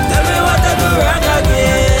 Tell me what I do wrong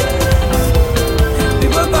again.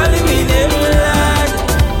 People calling me name, lad.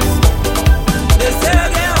 They say I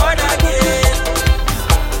get hard again.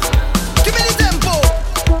 Give me the tempo.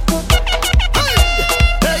 Hey,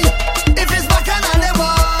 hey. If it's bacchanal they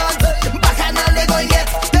want, bacchanal they gon' get.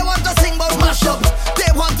 They want to sing about mash up,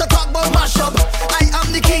 they want to talk about mash up. I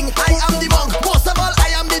am the king, I am the monk. Most of all, I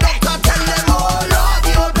am the doctor. Tell them, oh Lord,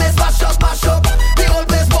 the whole place mash up, mash up. The whole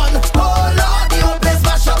place burn. Oh Lord, the whole place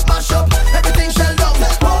mash up, mash up. Everything shell down.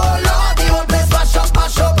 Oh Lord, the whole place mash up,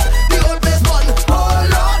 mash up. The whole place burn. Oh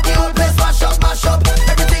Lord, the whole place mash up, mash up.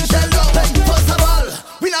 Everything shell down. First of all,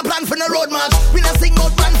 we not plan for the road march. We not sing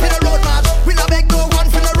out plan for the road march. We not beg no one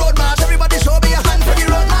for the road march. Everybody show me a hand for the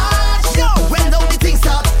road march. Yo, when now the things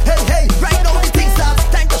start. Hey, hey, right now the things start.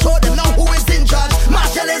 Time to show them now who is in charge.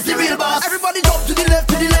 Marshall is the real boss. Everybody jump to the left,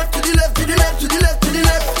 to the left, to the left, to the left, to the left, to the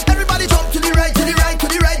left. Everybody jump to the right, to the right, to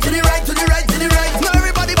the right, to the right, to the right, to the right. Now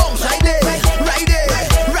everybody bounce right there, right there,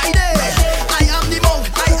 right there. I am the monk,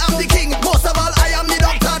 I am the king. Most of all, I am the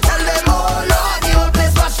doctor. Tell them, oh Lord, the whole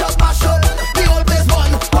place mash up, mash up. The whole place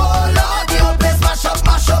burn. Oh Lord, the whole place mash up,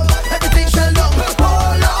 mash up. Everything shell down.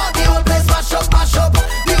 Oh Lord, the whole place mash up, mash up.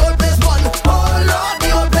 The whole place burn. Oh Lord, the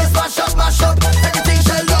whole place mash up, mash up. Everything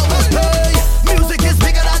shell down. Hey, music is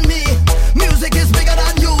bigger than me. Music is bigger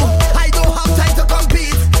than you.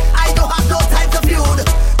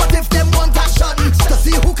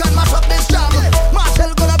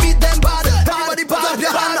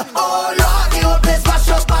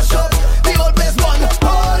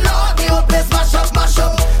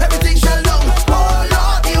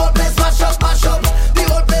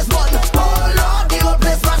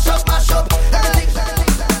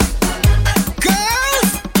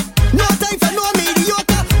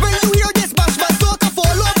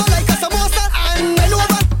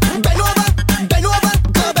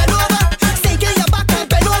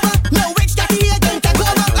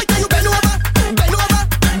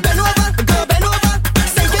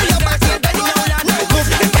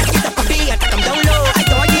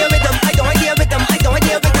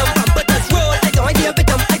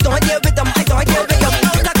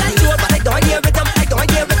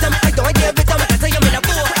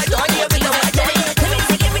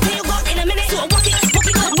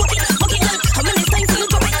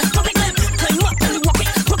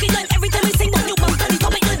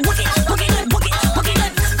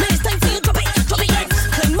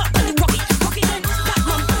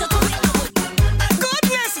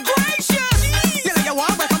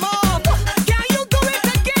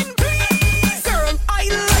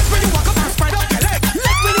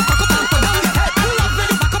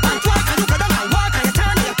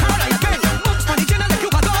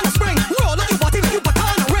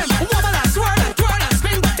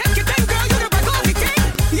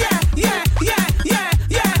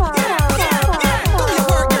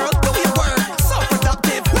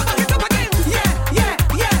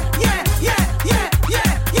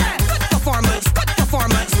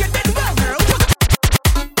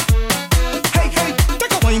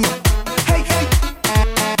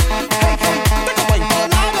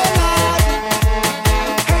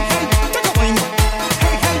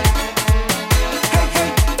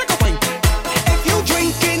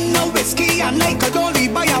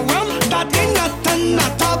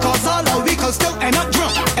 could still end up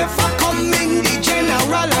drunk. If I come in the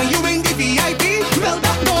general and you in the VIP, well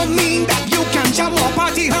that don't mean that you can jam or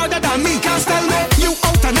party harder than me. Can't tell me you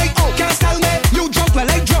out and I out. Can't tell me you drunk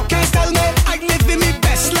well I drunk. Can't tell me I live in my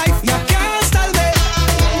best life. You can't tell me.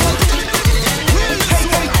 Hey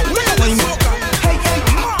hey, take a wine. Hey hey,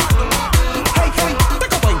 hey hey,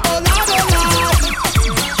 take a wine. Oh Lord, oh Lord.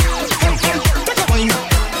 Hey hey, take a wine.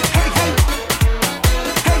 Hey hey,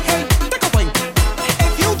 hey hey, take a wine.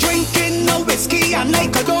 If you drinking no whiskey and I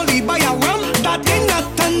could only buy a rum, that ain't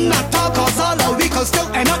nothing at all. 'Cause all of we could still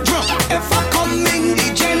end up drunk. If I come in the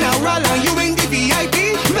general and you in the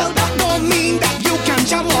VIP, well that don't mean that you can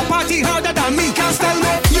jam or party harder than me. Can't tell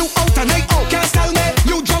me you out and I out. Can't tell me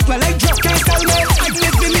you drunk well I drunk. Can't tell me I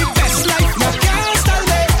live in the best life. You can't tell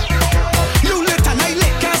me you lit and I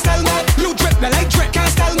lit. Can't tell me you drip well I drip.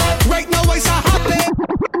 Can't tell me right now I so happy.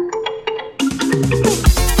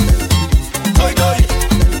 Toy toy,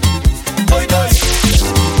 toy toy,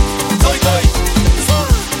 toy toy.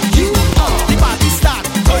 You are the party start.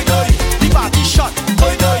 Toy toy, The party shot.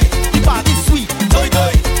 toy toy, The party sweet. toy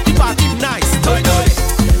toy, The party nice. toy toy.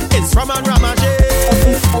 It's Raman Ramaje.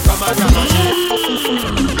 Raman Ramaje.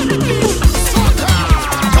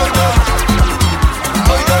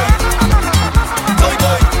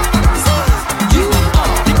 You are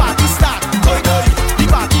the party start. The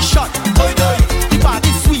party shot. The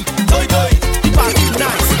party sweet. The party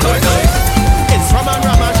nice. It's Raman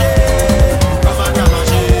Ramaje. Raman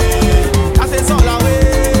Ramaje. That is all away.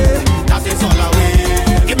 That is all away.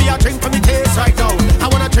 Give me a drink for me taste right now. I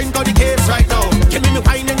wanna drink all the case right now. Give me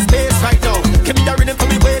wine in space right now. Give me the rhythm for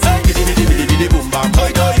me waist. Biddy biddy biddy biddy boom bam.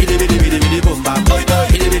 Biddy biddy biddy biddy boom bam.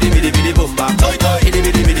 Biddy biddy biddy biddy boom bam. Biddy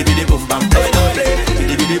biddy biddy biddy boom bam.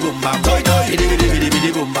 Biddy biddy boom bam. Biddy biddy biddy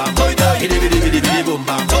biddy boom bam. Biddy biddy biddy biddy boom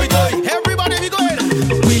bam. Everybody we going.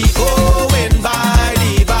 We going by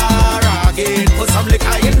the bar again. Put some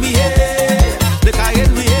liquor in me head. Liquor in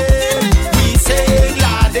me head. We sing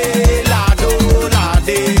lade, lado,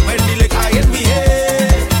 lade. When the liquor in me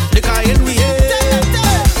head. Liquor in me head.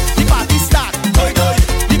 The party start.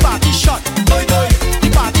 The party shot. The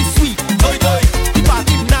party sweet. The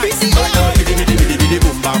party nice. Biddy biddy biddy biddy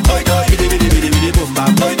boom bam. Biddy biddy biddy biddy boom bam.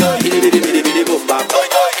 Biddy biddy biddy biddy boom bam.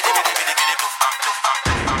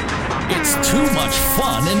 It's too much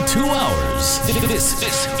fun in 2 hours. This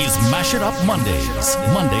is Mash It Up Mondays.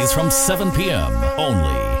 Mondays from 7 p.m.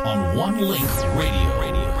 only on One Link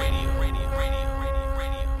Radio.